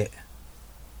for a bit.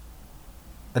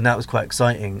 And that was quite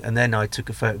exciting. And then I took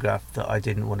a photograph that I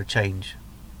didn't want to change.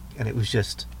 And it was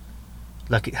just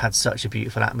like, it had such a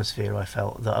beautiful atmosphere, I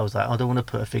felt, that I was like, I don't want to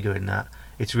put a figure in that.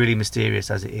 It's really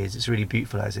mysterious as it is. It's really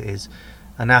beautiful as it is.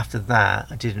 And after that,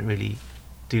 I didn't really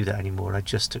do that anymore. And I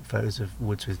just took photos of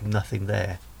woods with nothing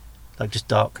there, like just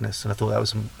darkness. And I thought that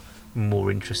was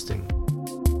more interesting.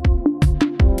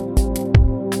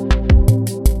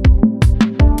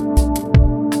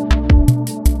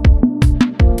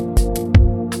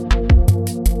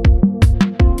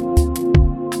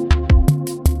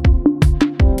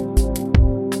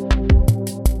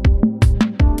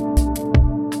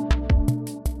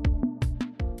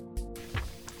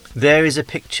 There is a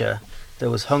picture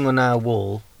that was hung on our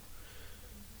wall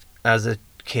as a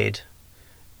kid,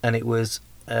 and it was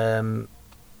a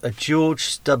George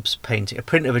Stubbs painting, a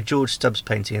print of a George Stubbs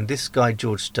painting, and this guy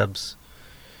George Stubbs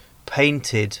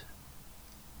painted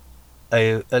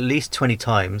at least 20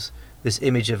 times this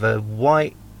image of a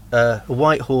white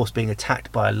horse being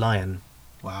attacked by a lion.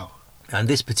 Wow. And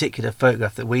this particular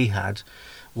photograph that we had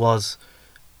was,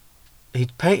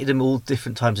 he'd painted them all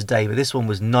different times of day, but this one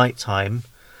was nighttime,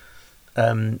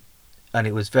 and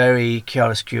it was very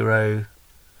chiaroscuro,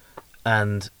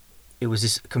 and it was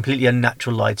this completely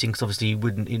unnatural lighting, because obviously you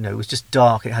wouldn't, it was just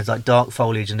dark. It has like dark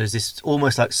foliage, and there's this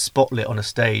almost like spotlit on a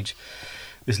stage,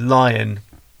 this lion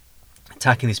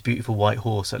attacking this beautiful white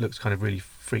horse that looks kind of really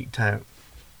freaked out.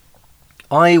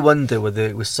 I wonder whether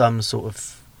it was some sort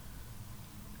of,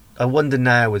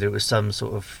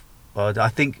 I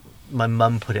think my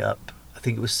mum put it up. I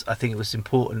think it was an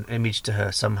important image to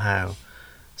her somehow.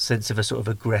 Sense of a sort of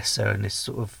aggressor, and this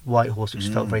sort of white horse which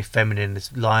felt very feminine,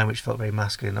 this lion which felt very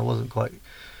masculine. I wouldn't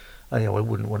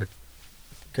want to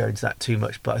go into that too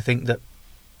much, but I think that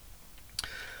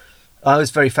I was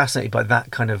very fascinated by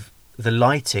that kind of, the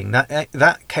lighting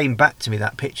that came back to me.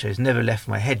 That picture has never left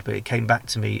my head, but it came back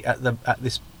to me at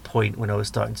this point when I was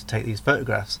starting to take these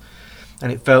photographs,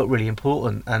 and it felt really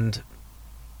important. And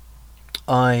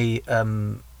I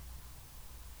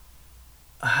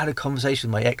had a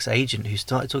conversation with my ex-agent who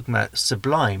started talking about the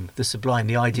sublime,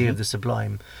 the idea of the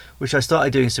sublime, which I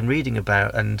started doing some reading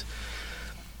about, and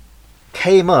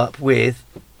came up with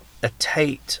a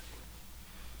Tate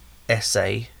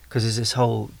essay, because there's this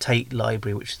whole Tate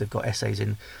library which they've got essays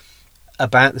in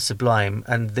about the sublime,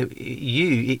 and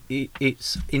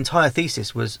its entire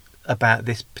thesis was about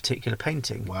this particular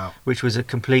painting. Wow. Which was a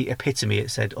complete epitome, it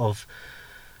said, of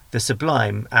the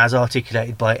sublime as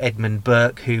articulated by Edmund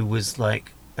Burke, who was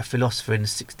like a philosopher in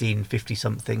 1650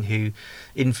 something, who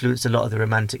influenced a lot of the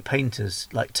romantic painters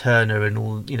like Turner, and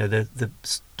all, the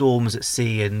storms at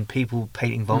sea and people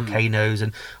painting volcanoes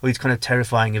and all these kind of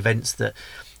terrifying events that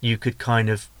you could kind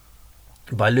of,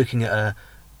 by looking at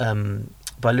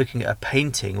a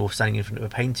painting or standing in front of a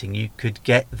painting, you could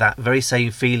get that very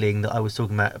same feeling that I was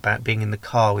talking about being in the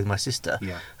car with my sister.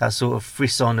 Yeah. That sort of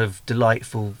frisson of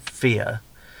delightful fear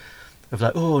of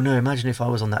like, oh no, imagine if I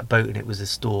was on that boat and it was a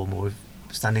storm, or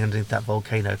standing underneath that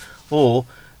volcano, or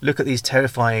look at these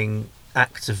terrifying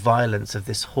acts of violence of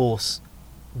this horse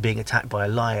being attacked by a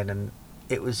lion. And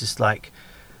it was just like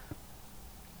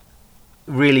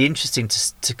really interesting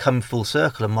to come full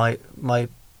circle. And my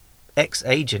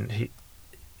ex-agent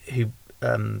who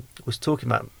was talking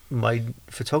about my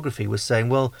photography was saying,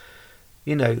 well,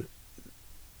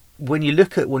 when you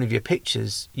look at one of your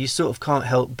pictures, you sort of can't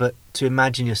help but to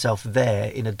imagine yourself there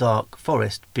in a dark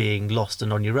forest being lost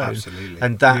and on your own. Absolutely.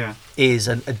 And that is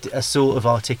a sort of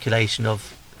articulation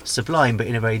of sublime, but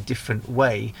in a very different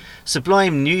way.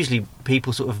 Sublime, usually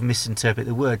people sort of misinterpret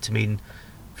the word to mean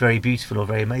very beautiful or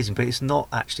very amazing, but it's not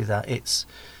actually that. It's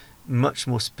much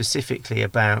more specifically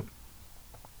about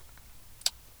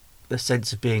the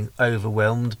sense of being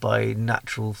overwhelmed by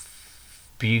natural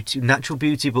beauty,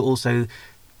 but also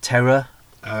terror.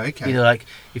 Oh, okay. Like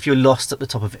if you're lost at the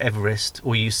top of Everest,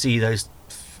 or you see those,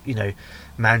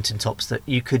 mountaintops, that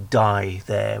you could die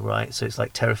there, right? So it's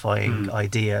like terrifying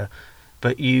idea,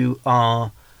 but you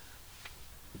are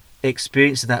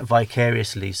experiencing that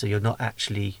vicariously. So you're not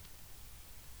actually,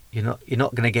 you're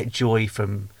not going to get joy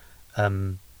from,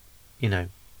 being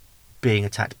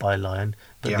attacked by a lion,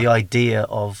 but the idea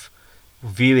of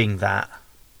viewing that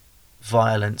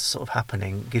violence sort of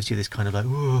happening gives you this kind of like,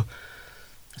 whoa.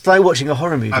 It's like watching a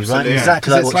horror movie, absolutely, right? Yeah.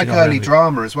 Exactly like it's watching like a horror early movie.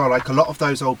 drama as well. Like a lot of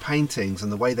those old paintings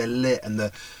and the way they're lit and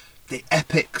the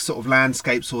epic sort of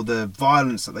landscapes or the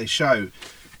violence that they show,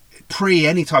 pre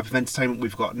any type of entertainment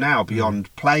we've got now,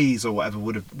 beyond plays or whatever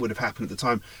would have happened at the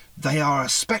time, they are a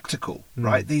spectacle,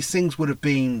 right? These things would have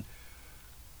been,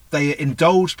 they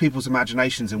indulged people's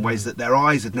imaginations in ways that their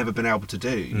eyes had never been able to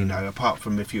do, apart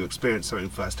from if you experience something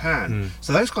firsthand.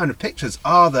 So those kind of pictures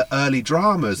are the early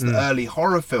dramas, the early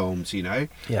horror films, Yeah.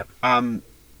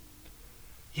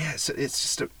 So it's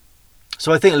just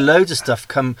So I think loads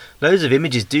of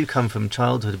images do come from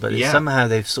childhood, but somehow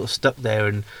they've sort of stuck there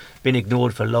and been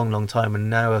ignored for a long, long time, and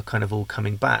now are kind of all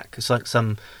coming back. It's like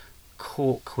some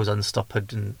cork was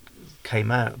unstoppered and came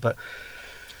out. But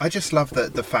I just love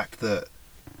the fact that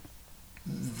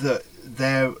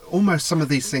they're almost, some of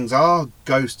these things are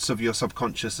ghosts of your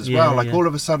subconscious as well. Like all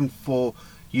of a sudden, for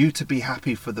you to be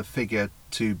happy for the figure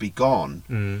to be gone,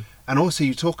 and also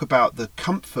you talk about the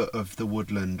comfort of the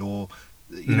woodland, or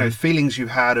feelings you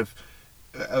had of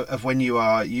of when you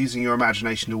are using your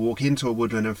imagination to walk into a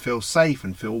woodland and feel safe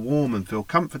and feel warm and feel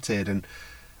comforted,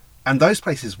 and those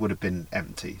places would have been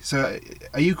empty. So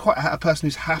are you quite a person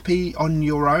who's happy on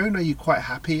your own? Are you quite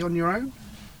happy on your own?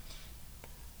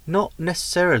 Not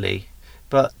necessarily,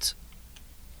 but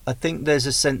I think there's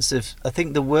a sense of, I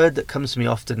think the word that comes to me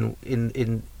often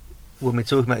in when we're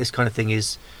talking about this kind of thing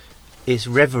is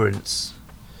reverence.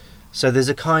 So there's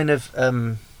a kind of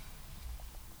I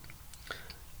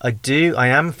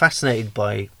am fascinated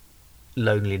by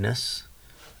loneliness.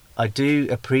 I do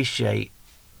appreciate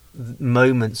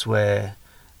moments where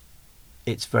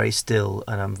it's very still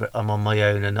and I'm on my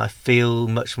own, and I feel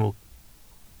much more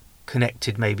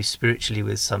connected, maybe spiritually,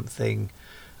 with something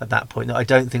at that point that I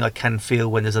don't think I can feel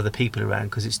when there's other people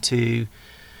around, because it's too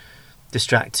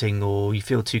distracting or you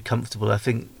feel too comfortable. I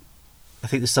think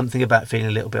there's something about feeling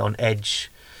a little bit on edge,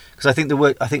 because I think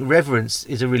reverence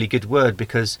is a really good word,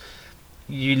 because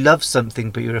you love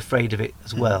something but you're afraid of it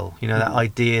as well. You know, that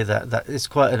idea that it's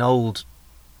quite an old,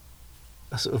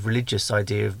 a sort of religious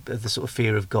idea of the sort of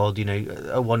fear of God. You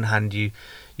know, on one hand you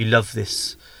love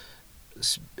this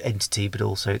entity, but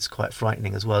also it's quite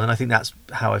frightening as well. And I think that's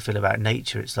how I feel about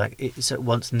nature. It's like it's at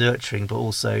once nurturing, but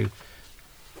also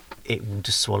it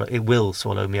will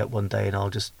swallow me up one day, and I'll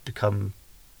just become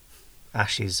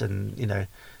ashes. And you know,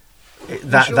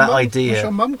 that idea. Was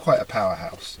your mum quite a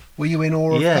powerhouse? Were you in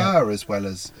awe of her as well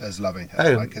as loving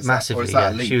her? Oh, massively.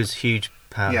 She was a huge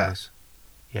powerhouse.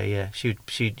 Yeah.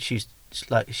 She's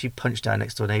like, she punched our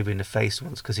next door neighbour in the face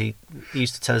once because he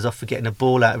used to tell us off for getting a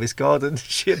ball out of his garden.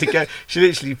 She had to go. She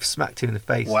literally smacked him in the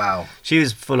face. Wow. She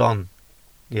was full on.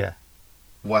 Yeah.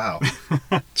 Wow.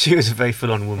 She was a very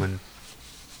full on woman.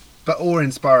 But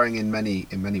awe-inspiring in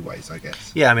many ways, I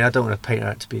guess. Yeah, I mean, I don't want to paint her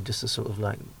out to be just a sort of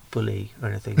like bully or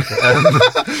anything. But,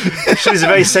 she was a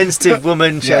very sensitive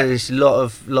woman. She had a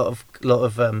lot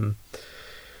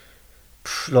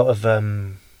of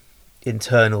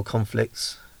internal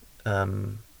conflicts.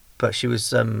 But she was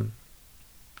the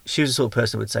sort of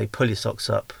person who would say, "Pull your socks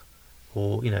up,"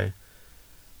 or, you know,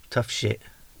 "Tough shit,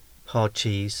 hard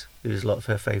cheese." It was a lot of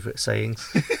her favourite sayings.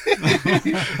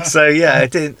 So yeah,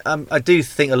 I do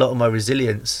think a lot of my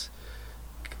resilience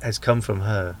has come from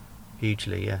her,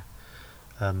 hugely. Yeah.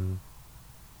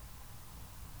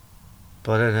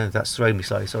 But I don't know. That's thrown me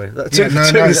slightly. Sorry. I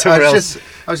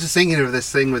was just thinking of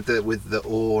this thing with the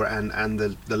awe and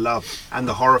the love and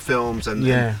the horror films and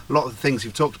a lot of the things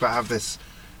you've talked about have this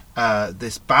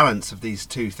balance of these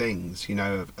two things. You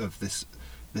know, of this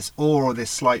awe or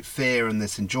this slight fear and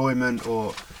this enjoyment,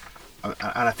 and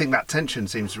I think that tension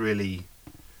seems really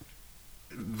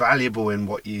valuable in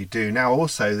what you do now.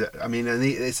 Also, I mean, and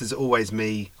this is always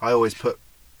me. I always put,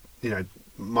 you know,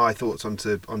 my thoughts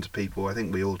onto people. I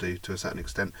think we all do to a certain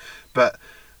extent, but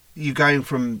you going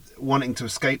from wanting to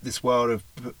escape this world of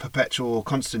perpetual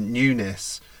constant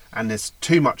newness and there's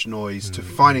too much noise to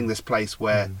finding this place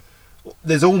where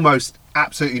there's almost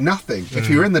absolutely nothing. If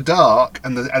you're in the dark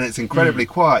and it's incredibly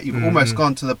quiet, you've almost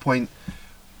gone to the point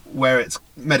where it's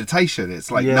meditation.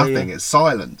 It's like nothing. It's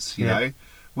silence, you know,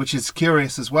 which is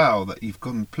curious as well, that you've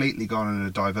completely gone on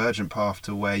a divergent path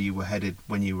to where you were headed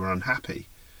when you were unhappy.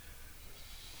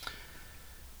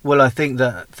 Well, I think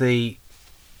that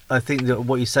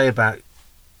what you say about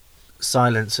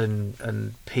silence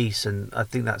and peace, and I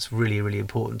think that's really, really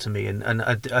important to me. And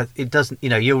it doesn't, you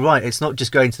know, you're right. It's not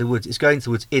just going to the woods. It's going to the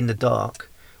woods in the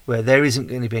dark, where there isn't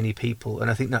going to be any people.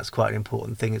 And I think that's quite an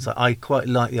important thing. It's like, I quite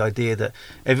like the idea that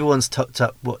everyone's tucked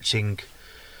up watching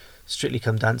Strictly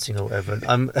Come Dancing or whatever. And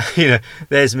I'm, you know,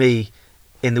 there's me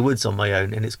in the woods on my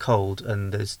own, and it's cold,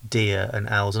 and there's deer and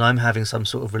owls, and I'm having some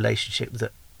sort of relationship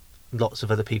that lots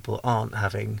of other people aren't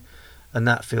having, and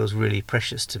that feels really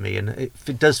precious to me. And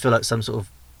it does feel like some sort of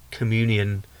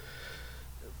communion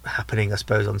happening, I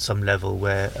suppose, on some level,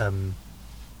 where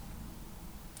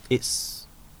it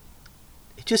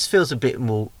just feels a bit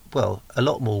more, well, a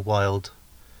lot more wild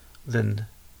than.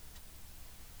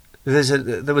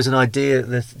 There was an idea,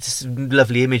 this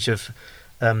lovely image of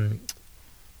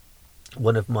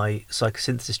one of my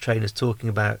psychosynthesis trainers talking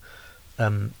about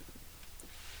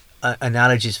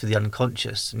analogies for the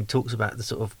unconscious, and he talks about the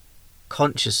sort of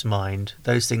conscious mind,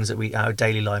 those things that our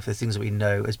daily life, the things that we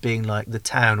know, as being like the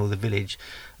town or the village.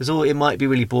 It might be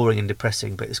really boring and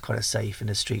depressing, but it's kind of safe, and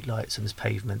there's street lights and there's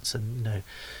pavements, and, you know,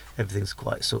 everything's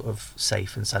quite sort of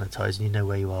safe and sanitized, and you know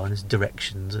where you are, and there's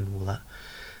directions and all that.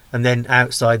 And then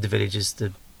outside the village is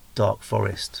the dark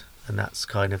forest, and that's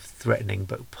kind of threatening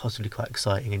but possibly quite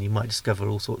exciting, and you might discover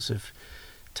all sorts of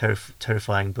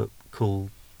terrifying but cool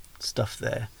stuff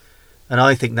there. And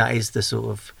I think that is the sort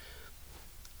of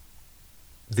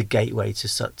the gateway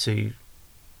to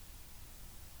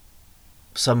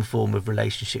some form of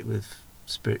relationship with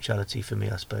spirituality for me,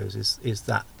 I suppose, is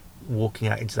that walking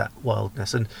out into that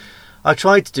wildness. And I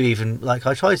tried to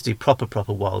do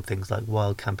proper wild things, like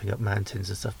wild camping up mountains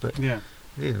and stuff, but it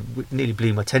nearly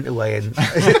blew my tent away, and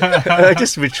I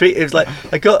just retreated. It was like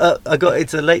I got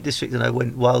into the Lake District and I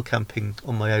went wild camping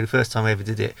on my own, first time I ever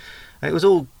did it, and it was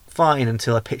all fine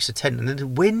until I pitched the tent, and then the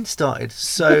wind started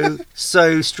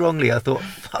so strongly. I thought,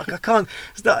 fuck, I can't.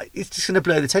 It's just going to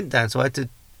blow the tent down. So I had to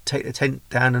take the tent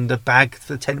down, and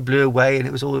the tent blew away, and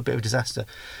it was all a bit of a disaster.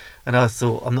 And I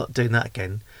thought, I'm not doing that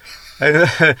again. And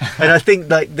I think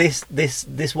like this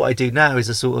what I do now is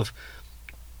a sort of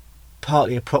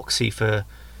partly a proxy for,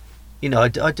 I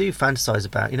do fantasize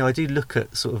about, I do look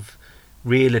at sort of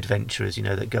real adventurers,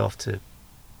 that go off to,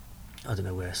 I don't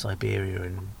know where, Siberia,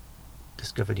 and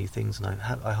discover new things, and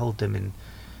I hold them in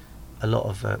a lot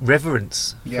of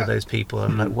reverence for those people.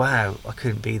 I'm like, wow, I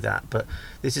couldn't be that, but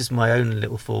this is my own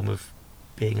little form of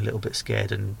being a little bit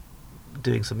scared and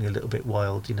doing something a little bit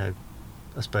wild, I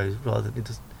suppose, rather than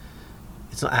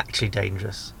it's not actually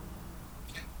dangerous.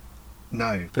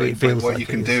 No, but it feels what like you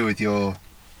can do with your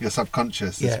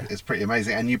subconscious is pretty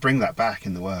amazing, and you bring that back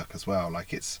in the work as well.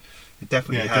 Like it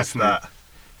definitely has that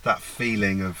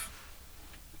feeling of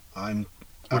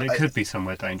it could be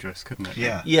somewhere dangerous, couldn't it?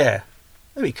 Yeah.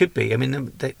 Oh, it could be. I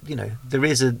mean, there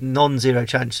is a non-zero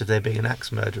chance of there being an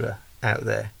axe murderer out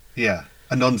there. Yeah,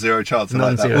 a non-zero chance.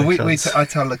 Non-zero chance. I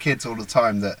tell the kids all the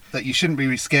time that you shouldn't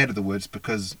be scared of the woods,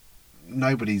 because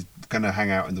nobody's going to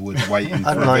hang out in the woods waiting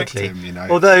for a victim.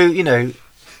 Although it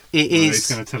is. He's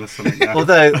going to tell us something now.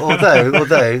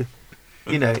 although,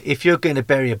 if you're going to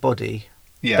bury a body,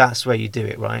 that's where you do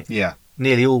it, right? Yeah.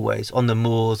 Nearly always on the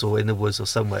moors or in the woods or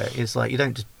somewhere. It's like you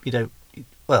don't.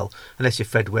 Well, unless you're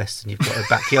Fred West and you've got a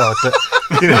backyard, but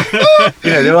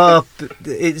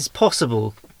it's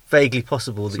possible, vaguely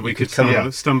possible, that we could come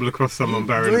stumble across someone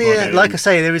buried. Yeah, like I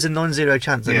say, there is a non-zero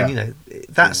chance. I mean,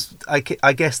 that's I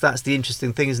guess that's the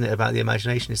interesting thing, isn't it, about the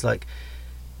imagination? It's like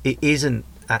it isn't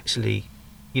actually.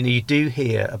 You do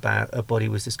hear about a body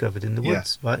was discovered in the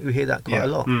woods, right? We hear that quite a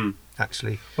lot,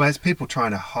 actually. Well, there's people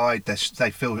trying to hide.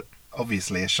 They feel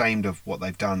obviously ashamed of what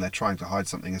they've done. They're trying to hide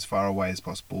something as far away as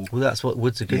possible. Well, that's what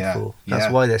woods are good for. That's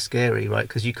why they're scary, right?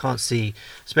 Because you can't see,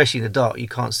 especially in the dark, you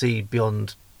can't see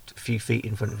beyond a few feet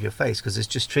in front of your face, because there's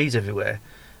just trees everywhere,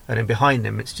 and then behind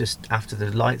them, it's just after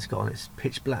the light's gone, it's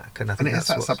pitch black. And I think it's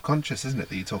that subconscious, isn't it,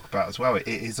 that you talk about as well? It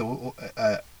is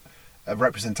a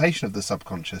representation of the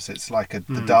subconscious. It's like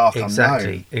the dark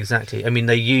unknown. Exactly. I mean,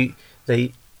 there's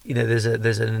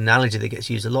an analogy that gets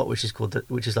used a lot, which is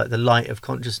like the light of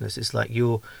consciousness. It's like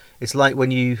when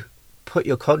you put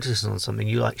your consciousness on something,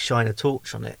 you like shine a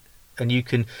torch on it, and you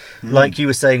can, like you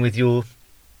were saying with your,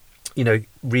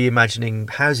 reimagining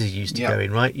houses you used to go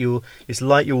in, right? It's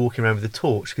like you're walking around with a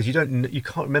torch, because you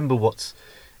can't remember what's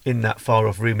in that far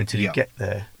off room until you get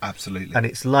there. Absolutely. And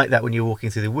it's like that when you're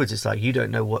walking through the woods. It's like you don't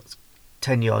know what's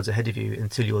 10 yards ahead of you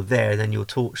until you're there, and then your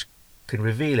torch can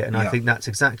reveal it. And I think that's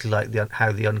exactly like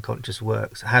how the unconscious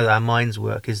works, how our minds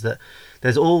work, is that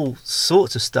there's all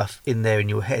sorts of stuff in there in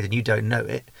your head, and you don't know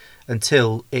it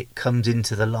until it comes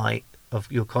into the light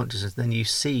of your consciousness. Then you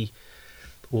see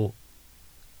or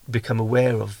become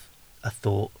aware of a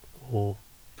thought, or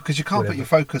because you can't put your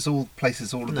focus all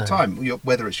places all of the time,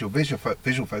 whether it's your visual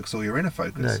focus or your inner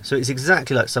focus. No, so it's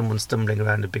exactly like someone stumbling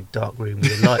around a big dark room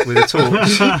with a light, with a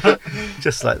torch,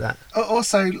 just like that.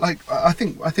 Also, like I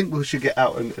think we should get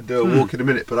out and do a walk in a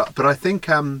minute, but I think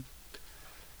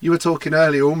you were talking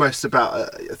earlier almost about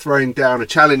throwing down a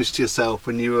challenge to yourself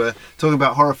when you were talking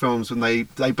about horror films when they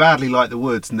badly light the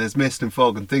woods and there's mist and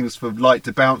fog and things for light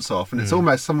to bounce off, and it's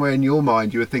almost somewhere in your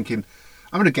mind you were thinking,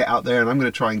 I'm going to get out there and I'm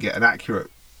going to try and get an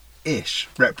accurate-ish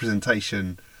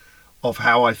representation of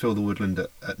how I feel the woodland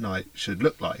at night should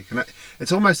look like. And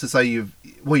it's almost as though you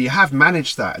have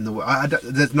managed that.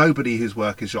 There's nobody whose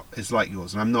work is like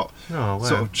yours, and I'm not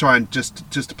sort of trying just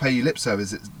to pay you lip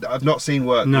service. I've not seen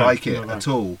work like it at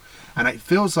all, and it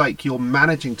feels like you're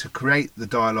managing to create the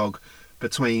dialogue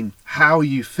between how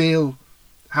you feel,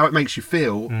 how it makes you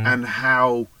feel, and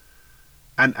how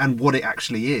and what it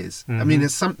actually is. I mean,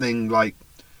 there's something like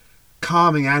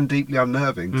calming and deeply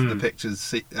unnerving to the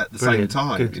pictures at the same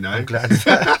time. Good. I'm glad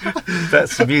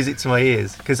that's music to my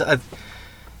ears, because I'm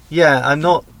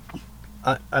not.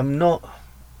 I mean,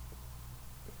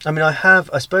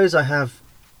 I suppose I have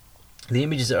the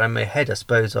images that are in my head. I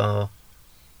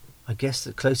guess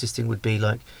the closest thing would be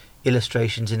like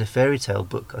illustrations in a fairy tale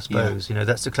book. I suppose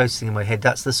that's the closest thing in my head.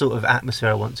 That's the sort of atmosphere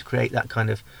I want to create. That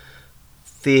kind of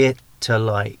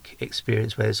theatre-like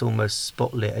experience where it's almost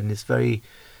spotlit and it's very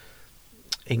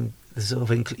the sort of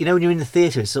when you're in the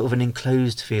theatre, it's sort of an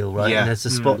enclosed feel, right? Yeah. And there's the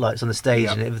spotlights on the stage,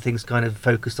 Yeah. and everything's kind of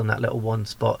focused on that little one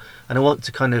spot. And I want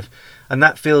to and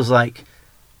that feels like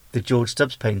the George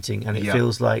Stubbs painting, and it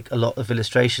feels like a lot of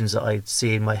illustrations that I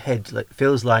see in my head. Like,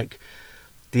 feels like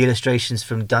the illustrations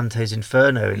from Dante's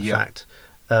Inferno. In fact,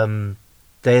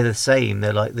 they're the same.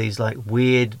 They're like these like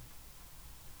weird,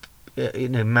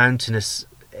 mountainous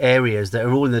areas that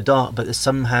are all in the dark, but there's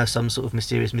somehow some sort of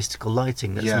mysterious mystical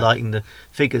lighting that's lighting the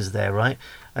figures there, right?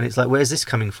 And it's like, where's this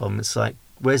coming from? It's like,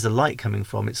 where's the light coming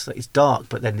from? It's like, it's dark,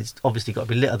 but then it's obviously got to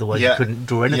be lit, otherwise you couldn't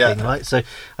draw anything, right? So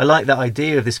I like that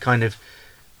idea of this kind of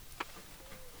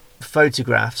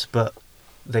photographs, but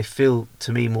they feel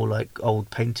to me more like old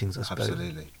paintings, I suppose.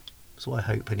 Absolutely. That's what I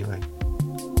hope, anyway.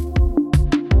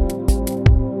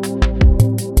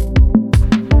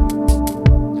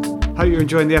 Hope you're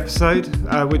enjoying the episode.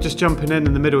 We're just jumping in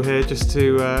the middle here just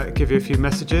to give you a few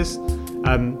messages.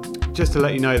 Just to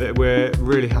let you know that we're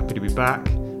really happy to be back.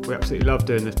 We absolutely love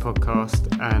doing this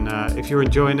podcast, and if you're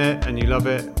enjoying it and you love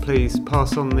it, please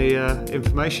pass on the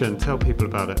information. Tell people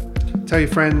about it. Tell your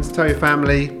friends, tell your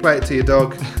family, play it to your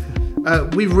dog.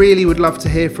 We really would love to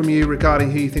hear from you regarding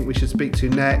who you think we should speak to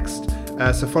next.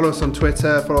 So follow us on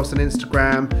Twitter, follow us on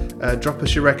Instagram, drop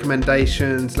us your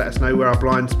recommendations, let us know where our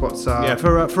blind spots are. Yeah,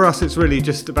 for us it's really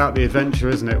just about the adventure,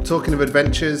 isn't it? Talking of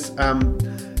adventures,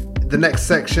 the next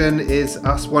section is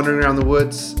us wandering around the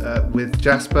woods with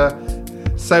Jasper.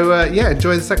 So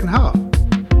enjoy the second half.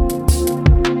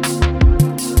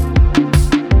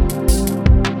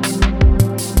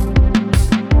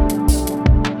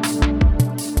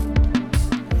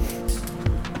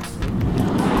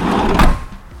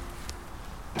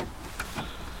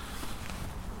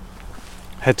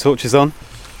 Head torches on.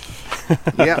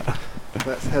 Yeah,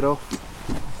 let's head off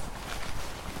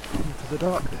into the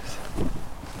darkness.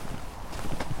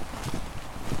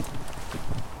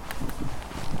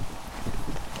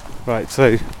 Right,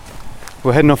 so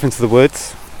we're heading off into the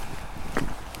woods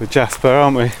with Jasper,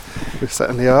 aren't we? We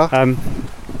certainly are.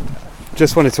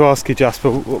 Just wanted to ask you, Jasper,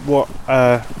 why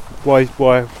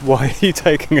are you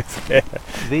taking us here?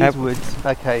 These woods,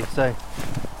 okay, so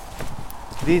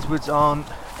these woods aren't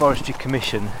Forestry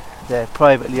Commission. They're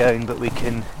privately owned, but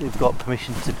we've got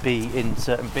permission to be in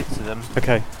certain bits of them.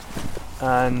 Okay.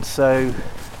 And so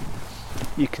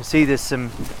you can see there's you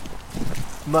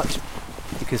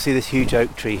can see this huge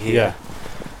oak tree here. Yeah.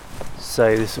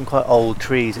 So there's some quite old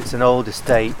trees. It's an old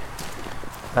estate.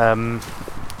 And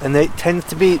they tend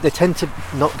to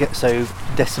not get so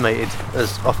decimated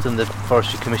as often the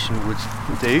Forestry Commission would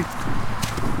do.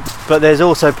 But there's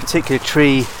also a particular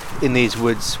tree in these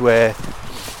woods where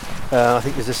I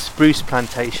think there's a spruce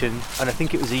plantation, and I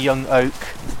think it was a young oak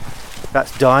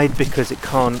that's died because it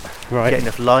can't get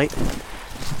enough light.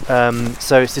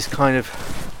 So it's this kind of,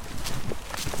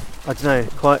 I don't know,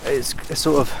 it's a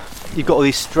sort of, you've got all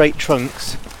these straight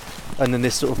trunks and then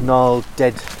this sort of gnarled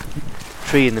dead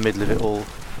tree in the middle of it all,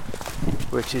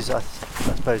 which is, I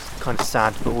suppose, kind of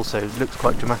sad, but also looks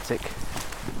quite dramatic.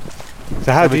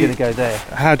 So how do you going to go there?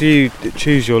 How do you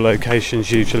choose your locations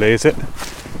usually? Is it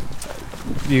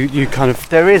you kind of?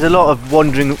 There is a lot of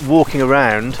walking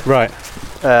around. Right.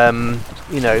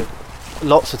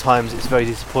 Lots of times it's very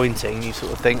disappointing. You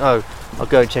sort of think, oh, I'll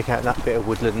go and check out that bit of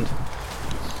woodland.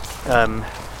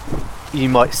 You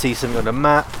might see something on a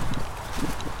map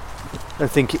and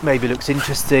think it maybe looks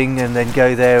interesting, and then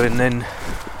go there, and then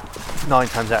 9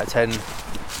 times out of 10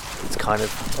 it's kind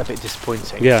of a bit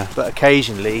disappointing. Yeah. But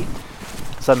occasionally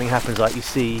something happens, like you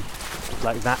see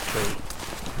like that tree.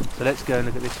 So let's go and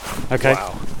look at this. Okay.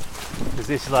 Wow. Because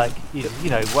this, like,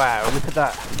 wow, look at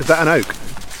that. Is that an oak?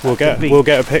 We'll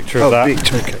get a picture of that.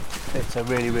 Beech. Okay. It's a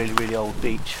really, really, really old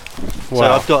beech. Wow. So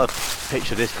I've got a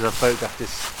picture of this because I've photographed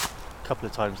this a couple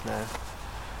of times now.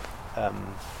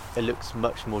 It looks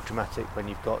much more dramatic when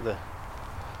you've got the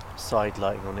side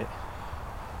lighting on it.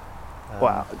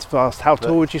 Wow, it's vast. How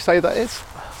tall would you say that is?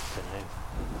 I don't know.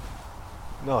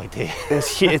 No idea.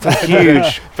 It's huge.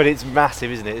 But it's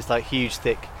massive, isn't it? It's like huge,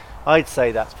 thick. I'd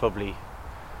say that's probably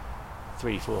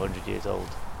 300-400 years old.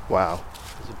 Wow.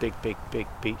 It's a big, big, big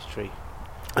beech tree.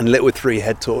 And lit with 3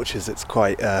 head torches, it's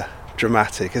quite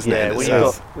dramatic, isn't it?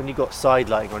 Yeah, when you've got side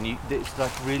lighting on, it's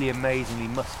like really amazingly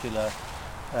muscular.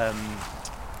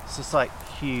 It's just like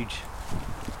huge,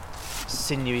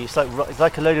 sinewy. It's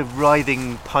like a load of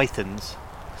writhing pythons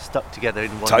stuck together in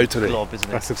one glob, isn't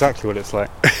it? That's exactly what it's like.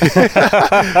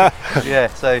 Yeah.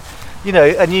 So,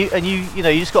 and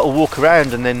you just got to walk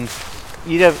around, and then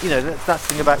that's the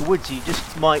thing about woods. You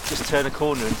might just turn a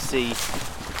corner and see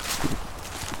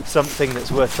something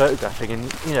that's worth photographing.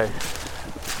 And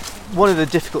one of the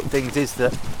difficult things is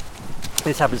that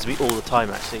this happens to me all the time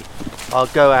actually. I'll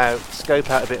go out, scope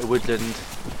out a bit of woodland,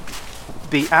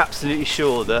 be absolutely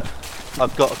sure that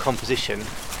I've got a composition,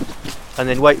 and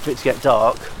then wait for it to get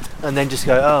dark, and then just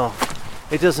go, oh,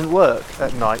 it doesn't work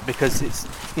at night because it's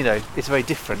very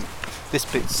different. This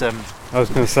bit's. I was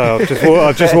going to say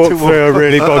I've just walked through a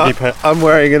really boggy pit. I'm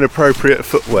wearing inappropriate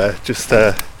footwear. Just.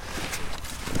 And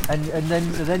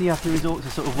then you have to resort to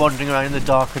sort of wandering around in the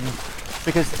dark, and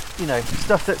because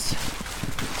stuff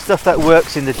that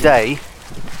works in the day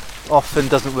often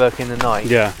doesn't work in the night.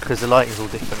 Yeah. Because the lighting's all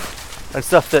different, and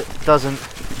stuff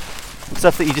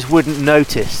that you just wouldn't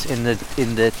notice in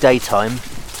the daytime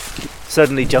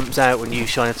suddenly jumps out when you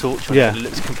shine a torch on it and it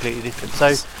looks completely different. So,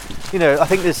 I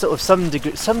think there's sort of some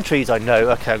trees I know,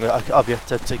 okay, I'll be able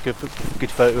to take a good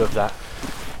photo of that.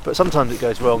 But sometimes it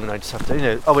goes wrong and I just have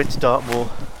to, I went to Dartmoor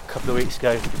a couple of weeks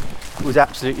ago, was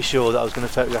absolutely sure that I was going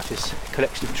to photograph this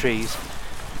collection of trees.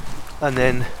 And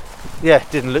then,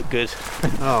 it didn't look good.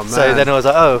 Oh, man. So then I was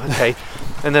like, oh, okay.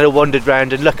 And then I wandered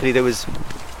round and luckily there was,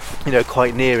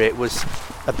 quite near it was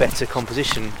a better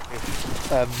composition.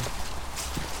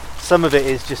 Some of it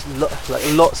is just lots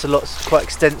and lots, quite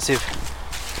extensive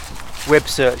web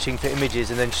searching for images,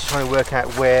 and then just trying to work out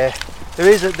where there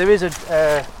is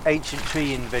a ancient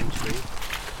tree inventory.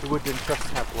 The Woodland Trust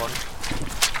have one,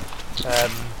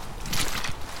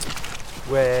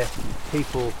 where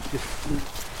people,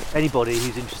 just anybody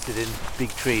who's interested in big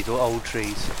trees or old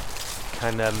trees,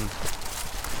 can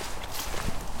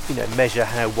measure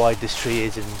how wide this tree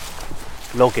is and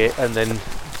log it, and then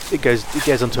it goes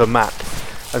onto a map.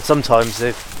 And sometimes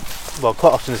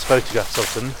quite often there's photographs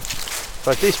of them.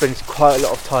 But I do spend quite a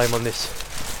lot of time on this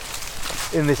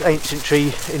ancient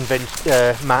tree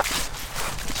map,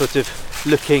 sort of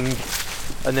looking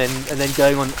and then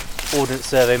going on Ordnance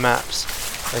Survey maps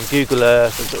and Google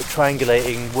Earth and sort of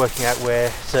triangulating, working out where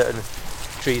certain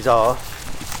trees are.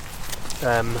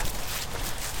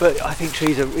 But I think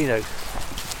trees are,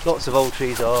 lots of old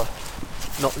trees are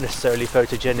not necessarily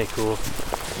photogenic or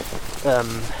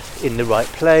in the right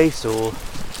place, or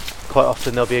quite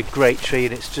often there'll be a great tree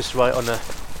and it's just right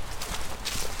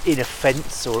in a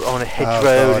fence or on a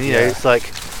hedgerow, and it's like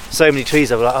so many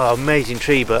trees are like, oh, amazing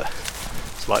tree, but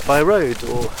it's right by a road,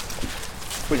 or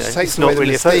which takes it's away not the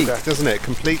really mystique, a photograph, doesn't it?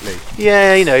 Completely.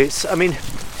 Yeah, it's. I mean,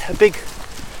 a big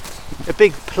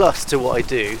plus to what I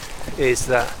do is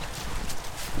that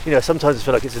sometimes I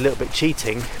feel like it's a little bit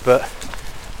cheating, but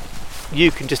you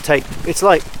can just take. It's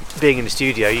like being in the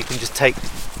studio. You can just take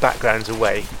backgrounds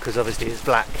away because obviously it's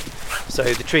black. So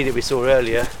the tree that we saw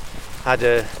earlier had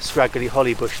a scraggly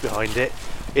holly bush behind it.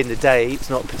 In the day it's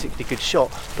not a particularly good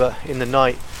shot, but in the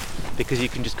night, because you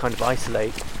can just kind of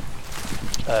isolate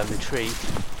the tree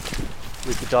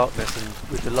with the darkness and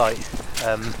with the light,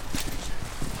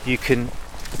 you can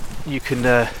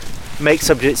make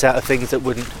subjects out of things that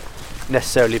wouldn't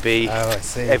necessarily be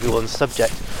everyone's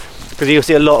subject. Because you'll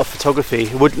see a lot of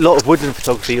photography, a lot of woodland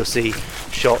photography you'll see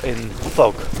shot in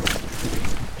fog,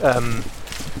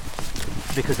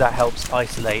 because that helps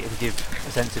isolate and give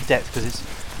a sense of depth, because it's,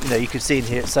 you can see in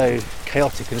here it's so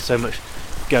chaotic and so much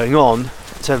going on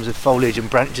in terms of foliage and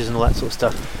branches and all that sort of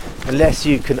stuff. Unless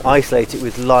you can isolate it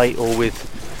with light or with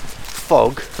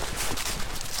fog,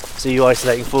 so you're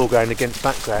isolating foreground against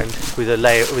background with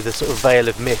a sort of veil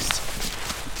of mist.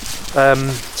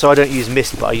 So I don't use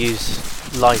mist, but I use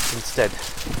light instead.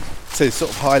 So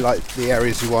sort of highlight the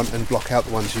areas you want and block out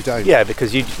the ones you don't. Yeah,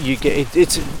 because you get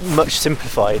it's much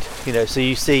simplified. So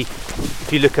you see, if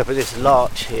you look up at this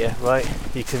larch here, right,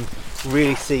 you can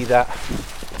really see that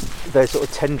those sort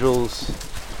of tendrils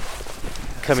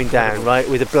coming down, right,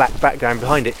 with a black background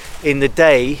behind it. In the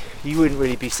day, you wouldn't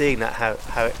really be seeing that how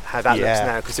that looks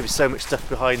now, because there was so much stuff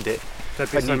behind it.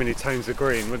 There'd be so many tones of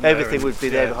green, wouldn't there? Everything would be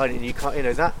there behind it, and you can't.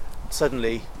 That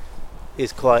suddenly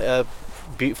is quite a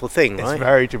beautiful thing, right? It's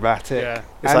very dramatic,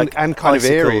 It's and kind of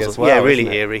eerie as well. Yeah, really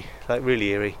eerie, really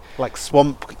eerie, like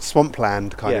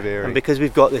swampland kind of eerie. And because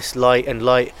we've got this light, and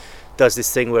light does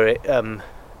this thing where it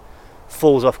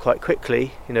falls off quite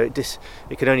quickly.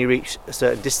 It can only reach a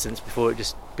certain distance before it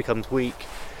just becomes weak.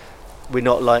 We're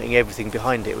not lighting everything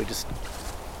behind it. We're just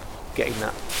getting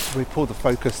that. We pull the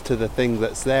focus to the thing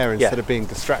that's there instead of being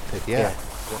distracted. Yeah.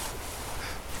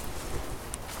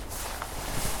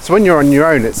 So when you're on your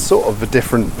own, it's sort of a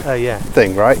different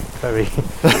thing, right? Very.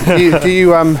 do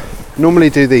you normally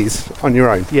do these on your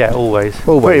own? Yeah, always.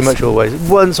 Pretty much always.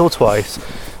 Once or twice,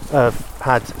 I've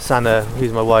had Sana,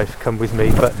 who's my wife, come with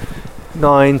me, but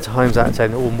 9 times out of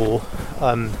 10 or more,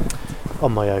 on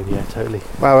my own. Yeah, totally.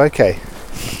 Wow. Okay.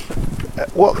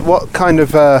 What kind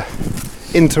of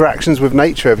interactions with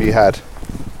nature have you had?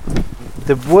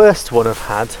 The worst one I've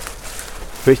had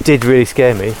which did really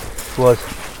scare me, was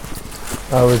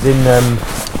I was in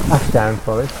Ashdown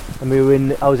Forest,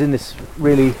 and I was in this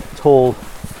really tall,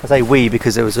 I say we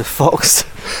because there was a fox,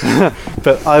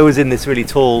 but I was in this really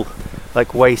tall,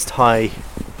 like waist high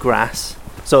grass,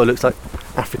 sort of looks like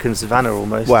African savanna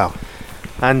almost. Wow.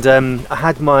 And I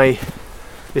had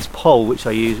this pole which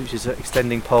I use, which is an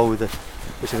extending pole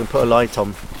which I can put a light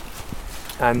on,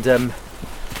 and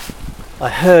I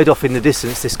heard off in the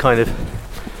distance this kind of,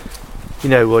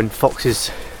 when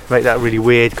foxes make that really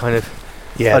weird kind of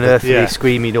unearthly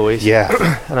screamy noise. Yeah.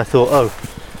 And I thought, oh,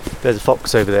 there's a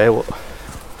fox over there.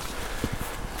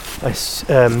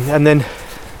 And then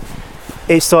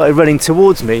it started running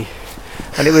towards me,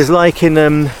 and it was like in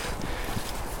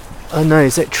oh no,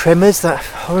 is it Tremors, that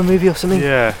horror movie or something?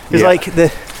 Yeah. It was like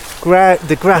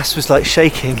the grass was like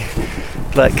shaking,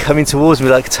 like coming towards me,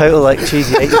 like total like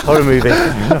cheesy 80s horror movie.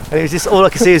 And it was just, all I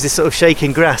could see was this sort of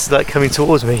shaking grass like coming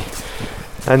towards me.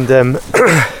 And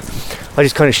I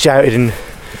just kind of shouted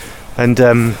and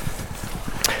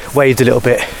waved a little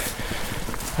bit.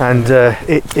 And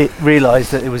it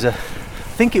realised that I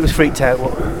think it was freaked out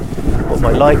what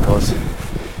my light was.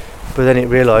 But then it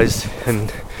realised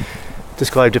and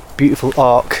described a beautiful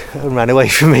arc and ran away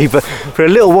from me. But for a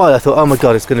little while I thought, oh my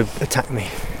god, it's going to attack me.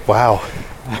 Wow.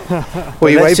 Were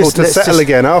you able to settle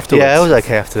again afterwards? Yeah, I was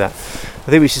okay after that. I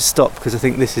think we should stop, because I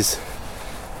think this is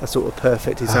a sort of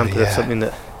perfect example of something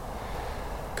that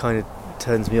kind of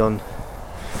turns me on.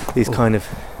 These kind of,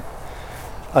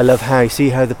 I love how, you see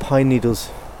how the pine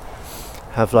needles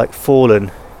have like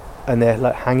fallen and they're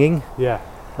like hanging,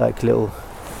 like little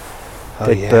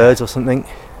dead birds or something,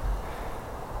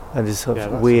 and this sort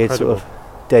of weird incredible. Sort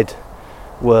of dead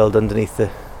world underneath the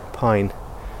pine.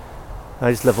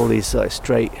 I just love all these like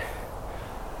straight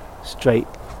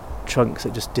trunks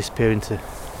that just disappear into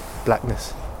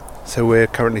blackness. So we're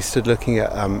currently stood looking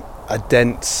at a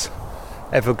dense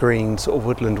evergreen sort of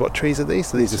woodland. What trees are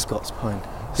these? These are Scots pine.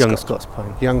 Young Scots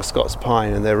pine. Young Scots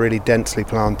pine, and they're really densely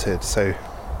planted, so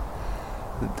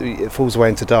it falls away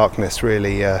into darkness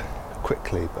really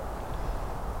quickly, but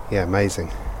yeah,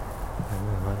 amazing.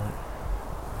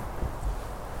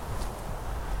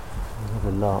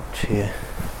 Another larch here.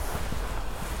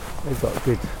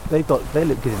 They look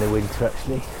good in the winter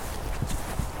actually.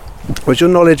 Was your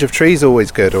knowledge of trees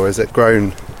always good, or has it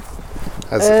grown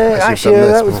as actually, you've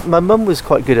done this? My mum was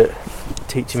quite good at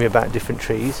teaching me about different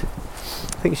trees.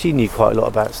 I think she knew quite a lot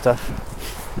about stuff.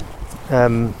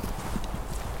 So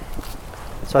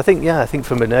I think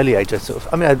from an early age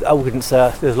I wouldn't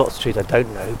say there's lots of trees I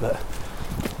don't know, but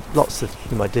lots of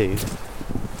them I do.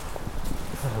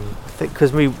 I think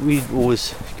because we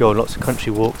always go on lots of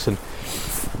country walks, and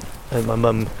my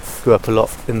mum grew up a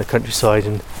lot in the countryside,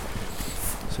 and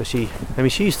so she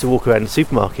used to walk around the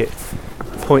supermarket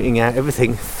pointing out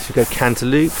everything. She'd go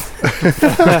cantaloupe.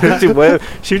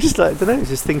 She would just like, I don't know, it's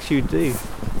just things she would do.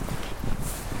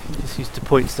 She just used to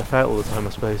point stuff out all the time, I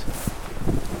suppose.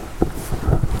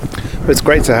 But it's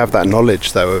great to have that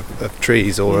knowledge though of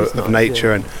trees or of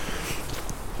nature,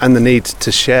 and the need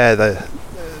to share the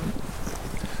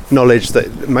knowledge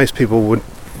that most people would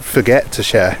forget to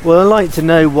share. Well, I like to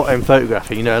know what I'm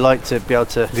photographing. I like to be able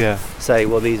to say,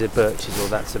 well, these are birches, or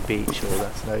that's a beech, or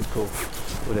that's an oak, or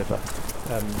whatever.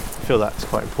 I feel that's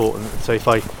quite important. So if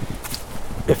I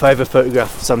ever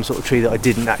photographed some sort of tree that I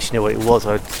didn't actually know what it was,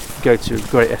 I'd go to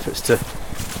great efforts to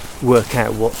work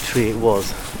out what tree it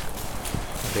was, I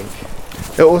think.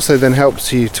 It also then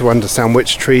helps you to understand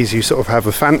which trees you sort of have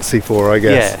a fancy for, I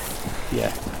guess.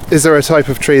 Yeah. Is there a type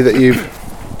of tree that you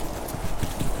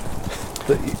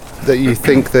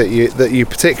think that you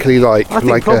particularly like? I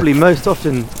think probably most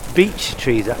often beech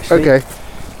trees actually. Okay.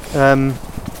 I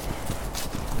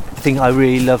think I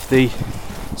really love the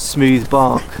smooth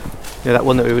bark. That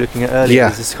one that we were looking at earlier. Yeah.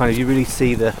 Is this kind of, you really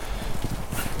see the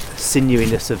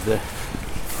sinewyiness of the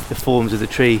forms of the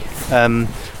tree. I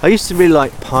used to really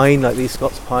like pine, like these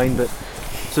Scots pine, but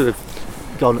sort of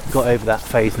got over that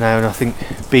phase now, and I think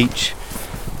beech.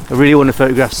 I really want to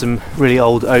photograph some really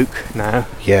old oak now.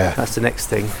 Yeah. That's the next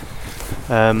thing.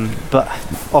 But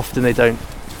often they don't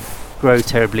grow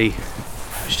terribly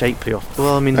shapely.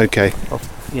 Well, I mean. Okay.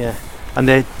 Yeah. And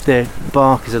their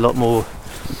bark is a lot more,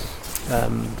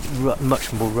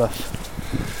 much more rough.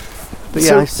 But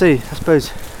yeah, I suppose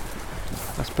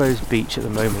beech at the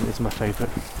moment is my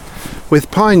favourite. With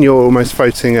pine, you're almost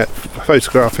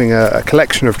photographing a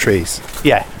collection of trees.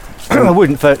 Yeah. I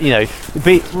wouldn't, there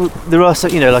are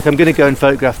some, like I'm going to go and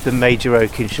photograph the major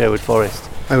oak in Sherwood Forest.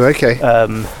 Oh, okay.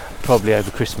 Probably over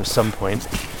Christmas some point.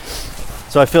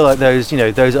 So I feel like those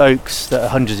oaks that are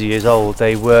hundreds of years old,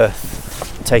 they were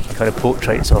taking kind of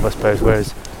portraits of, I suppose,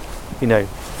 whereas, the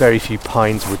very few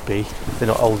pines would be. They're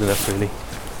not old enough really.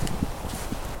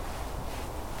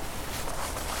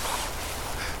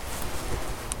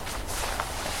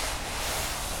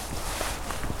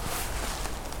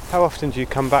 How often do you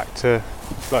come back to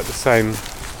like the same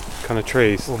kind of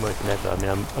trees? Almost never. I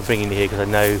mean, I'm bringing it here because I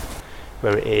know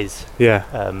where it is. Yeah.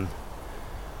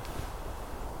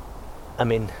 I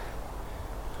mean,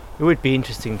 it would be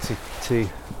interesting to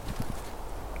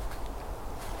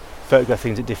photograph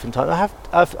things at different times.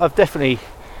 I've definitely,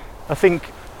 I think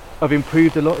I've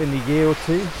improved a lot in the year or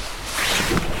two.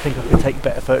 I think I can take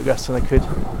better photographs than I could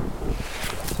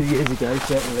 2 years ago,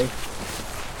 certainly.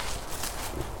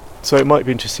 So it might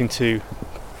be interesting to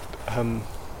come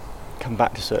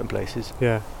back to certain places.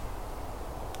 Yeah.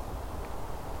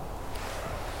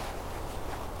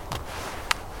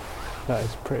 That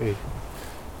is pretty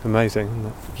amazing, isn't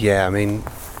it? Yeah, I mean,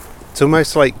 it's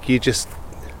almost like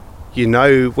you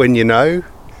know when you know.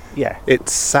 Yeah.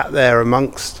 It's sat there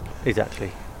amongst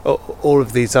Exactly. all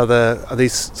of these other. Are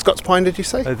these Scots pine? Did you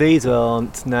say? These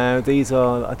aren't. No, these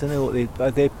are. I don't know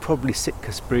what they're probably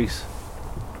Sitka spruce.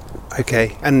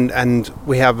 Okay, and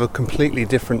we have a completely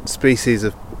different species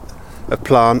of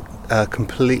plant,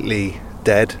 completely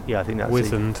dead. Yeah, I think that's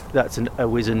Wizened. That's a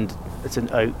wizened. It's an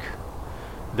oak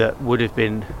that would have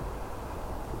been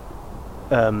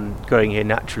growing here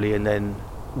naturally, and then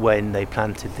when they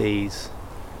planted these,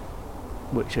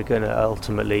 which are going to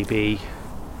ultimately be,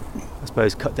 I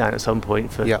suppose, cut down at some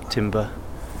point for timber,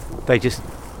 they just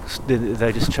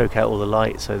choke out all the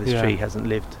light, so this tree hasn't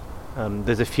lived.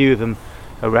 There's a few of them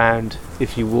around.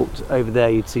 If you walked over there,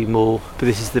 you'd see more, but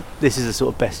this is the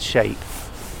sort of best shape.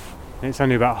 It's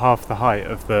only about half the height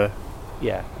of the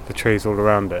trees all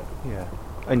around it. Yeah,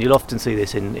 and you'll often see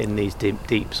this in these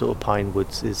deep sort of pine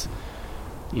woods. Is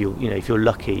you know, if you're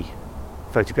lucky,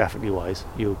 photographically wise,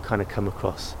 you'll kind of come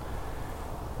across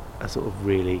a sort of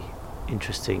really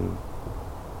interesting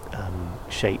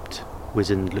shaped,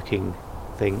 wizened looking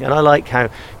thing. And I like how,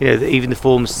 you know, even the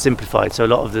form's simplified, so a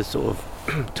lot of the sort of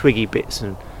twiggy bits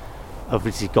and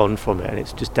obviously gone from it, and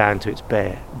it's just down to its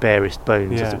barest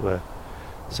bones, as it were,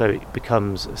 so it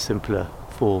becomes a simpler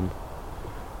form.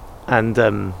 And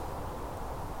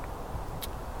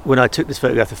when I took this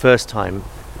photograph the first time,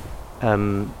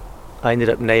 I ended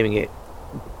up naming it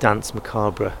Dance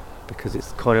Macabre, because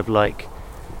it's kind of like,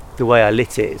 the way I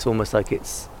lit it, it's almost like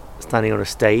it's standing on a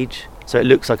stage, so it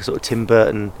looks like a sort of Tim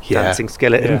Burton dancing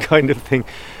skeleton kind of thing,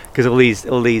 because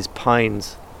all these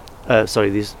pines,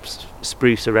 these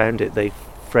spruce around it, they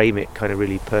frame it kind of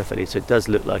really perfectly, so it does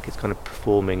look like it's kind of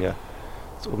performing a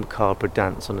sort of macabre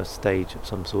dance on a stage of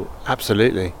some sort.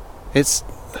 Absolutely. It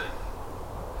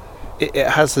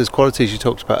has those qualities you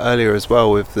talked about earlier as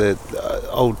well, with the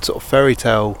old sort of fairy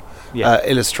tale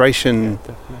illustration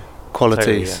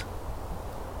qualities. Totally,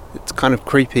 it's kind of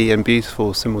creepy and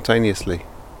beautiful simultaneously.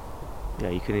 Yeah,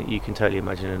 you can totally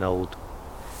imagine an old,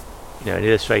 you know, an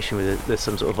illustration with there's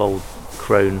some sort of old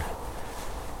crone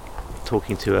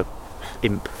talking to a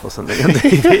imp or something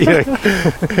underneath it, you know.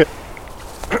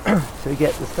 So you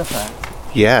get the stuff out.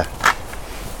 Yeah.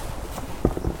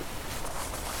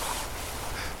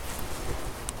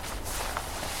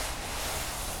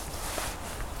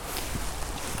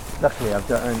 Luckily,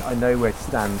 I know where to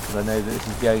stand, because I know that this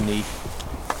is the only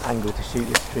angle to shoot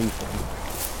this tree from.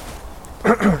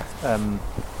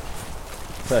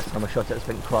 First time I shot it, I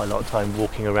spent quite a lot of time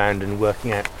walking around and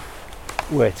working out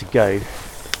where to go.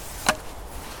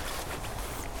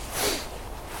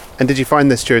 And did you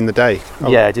find this during the day?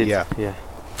 Yeah, I did. Yeah. Yeah.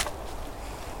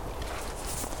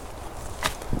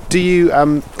 Do you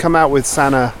come out with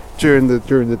Sana during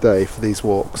the day for these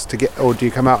walks or do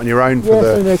you come out on your own for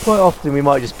the? So no, quite often we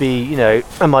might just be, you know,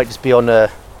 I might just be on a,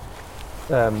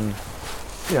 you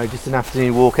know, just an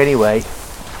afternoon walk anyway.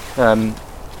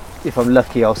 If I'm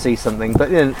lucky, I'll see something,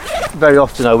 but then very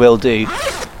often I will do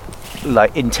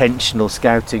like intentional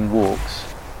scouting walks.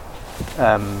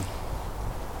 You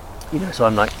know, so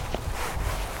I'm like,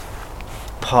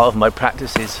 part of my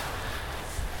practice is,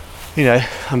 you know,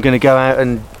 I'm going to go out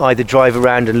and either drive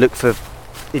around and look for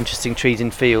interesting trees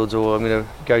in fields, or I'm going to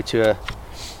go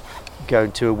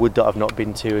into a wood that I've not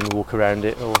been to and walk around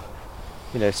it, or,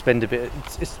 you know, spend a bit.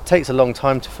 It takes a long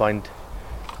time to find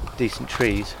decent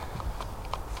trees.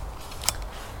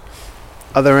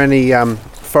 Are there any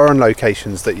foreign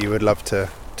locations that you would love to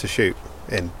shoot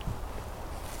in?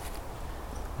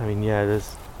 I mean, yeah,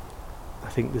 I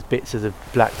think there's bits of the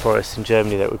Black Forest in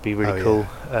Germany that would be really cool.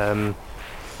 Yeah.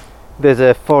 There's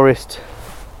a forest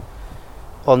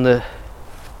on the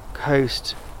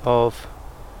coast of,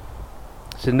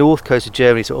 it's the north coast of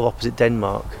Germany, sort of opposite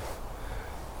Denmark.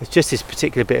 It's just this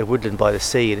particular bit of woodland by the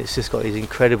sea, and it's just got these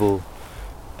incredible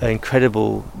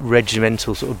incredible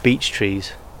regimental sort of beech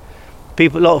trees. A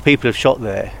lot of people have shot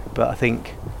there, but I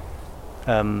think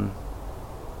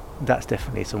that's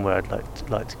definitely somewhere I'd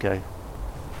like to go.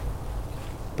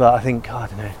 But I think, I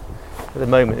don't know, at the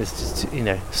moment it's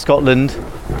just, Scotland.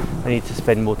 I need to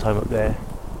spend more time up there.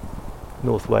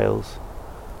 North Wales.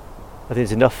 I think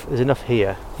there's enough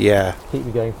here. Yeah. To keep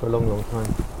me going for a long, long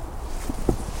time.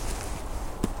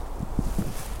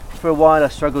 For a while I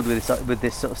struggled with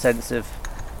this sort of sense of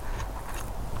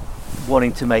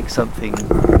wanting to make something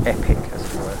epic,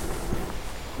 as it were.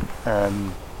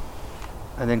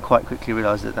 And then quite quickly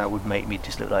realised that would make me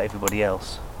just look like everybody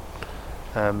else.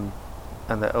 And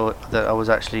that I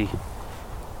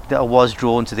was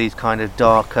drawn to these kind of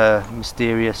darker,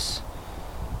 mysterious,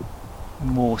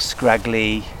 more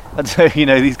scraggly, I don't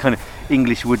know, these kind of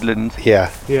English woodland.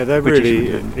 Yeah, they're British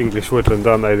really woodland. English woodland,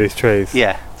 aren't they? These trees.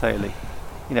 Yeah, totally.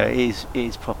 It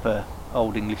is proper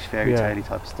old English fairy tale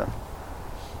type of stuff.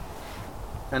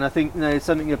 And I think there's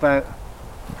something about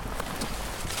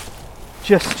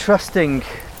just trusting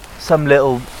some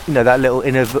little, that little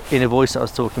inner voice that I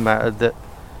was talking about,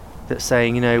 that's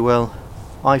saying, well,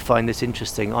 I find this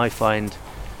interesting. I find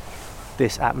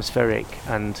this atmospheric,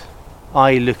 and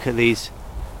I look at this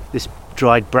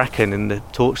dried bracken in the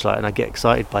torchlight, and I get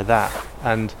excited by that.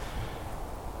 And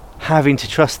having to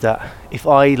trust that if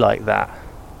I like that,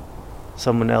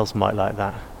 someone else might like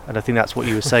that. And I think that's what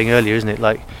you were saying earlier, isn't it?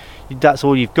 Like, that's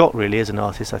all you've got really as an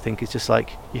artist. I think it's just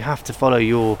like you have to follow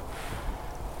your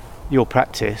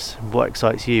practice, what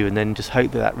excites you, and then just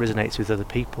hope that resonates with other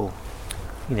people.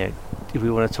 If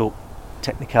we want to talk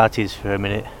technicalities for a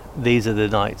minute, these are the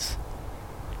nights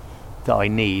that I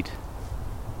need.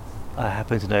 I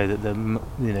happen to know that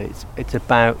it's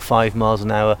about 5 miles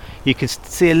an hour. You can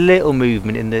see a little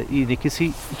movement you can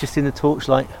see just in the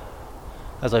torchlight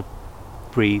as I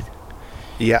breathe.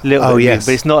 Yeah. Yes.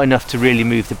 But it's not enough to really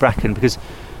move the bracken, because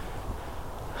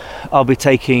I'll be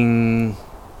taking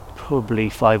probably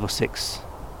 5 or 6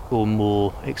 or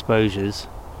more exposures.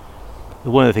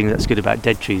 One of the things that's good about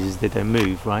dead trees is they don't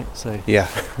move, right? So yeah.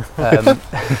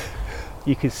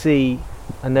 You can see,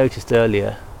 I noticed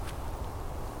earlier,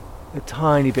 a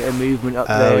tiny bit of movement up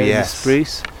there in the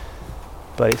spruce,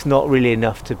 but it's not really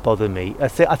enough to bother me. I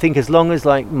think as long as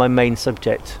my main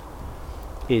subject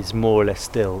is more or less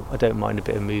still, I don't mind a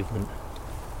bit of movement.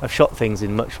 I've shot things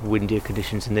in much windier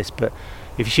conditions than this, but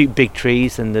if you shoot big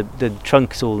trees, then the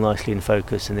trunk's all nicely in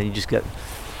focus, and then you just get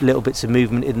little bits of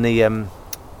movement in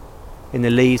the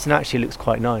leaves, and actually it looks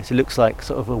quite nice. It looks like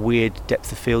sort of a weird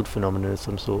depth of field phenomenon of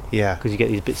some sort. Yeah. Because you get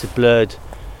these bits of blurred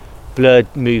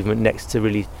movement next to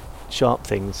really sharp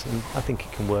things, and I think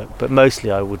it can work. But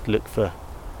mostly I would look for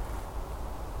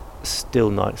still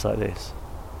nights like this.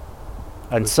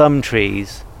 And some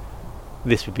trees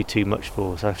this would be too much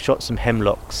for. So I've shot some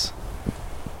hemlocks.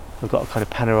 I've got a kind of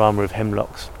panorama of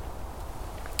hemlocks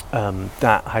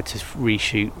that I had to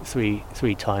reshoot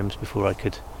three times before I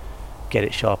could get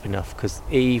it sharp enough, because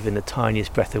even the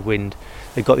tiniest breath of wind,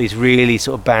 they've got these really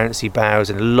sort of bouncy boughs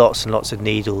and lots of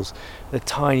needles. The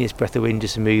tiniest breath of wind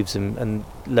just moves them, and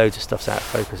loads of stuff's out of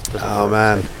focus. Oh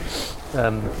man.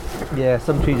 Yeah,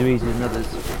 some trees are easier than others.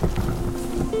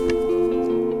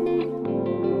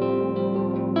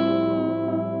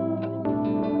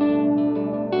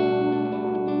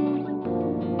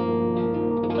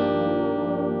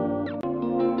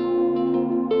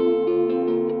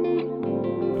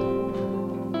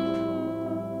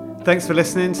 Thanks for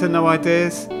listening to No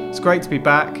Ideas. It's great to be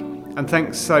back, and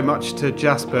thanks so much to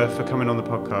Jasper for coming on the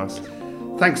podcast.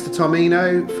 Thanks to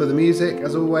Tomino for the music,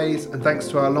 as always, and thanks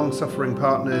to our long-suffering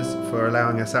partners for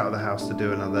allowing us out of the house to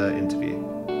do another interview.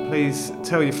 Please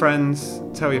tell your friends,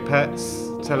 tell your pets,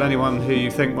 tell anyone who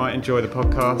you think might enjoy the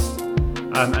podcast,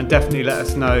 and definitely let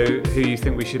us know who you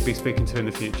think we should be speaking to in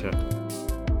the future.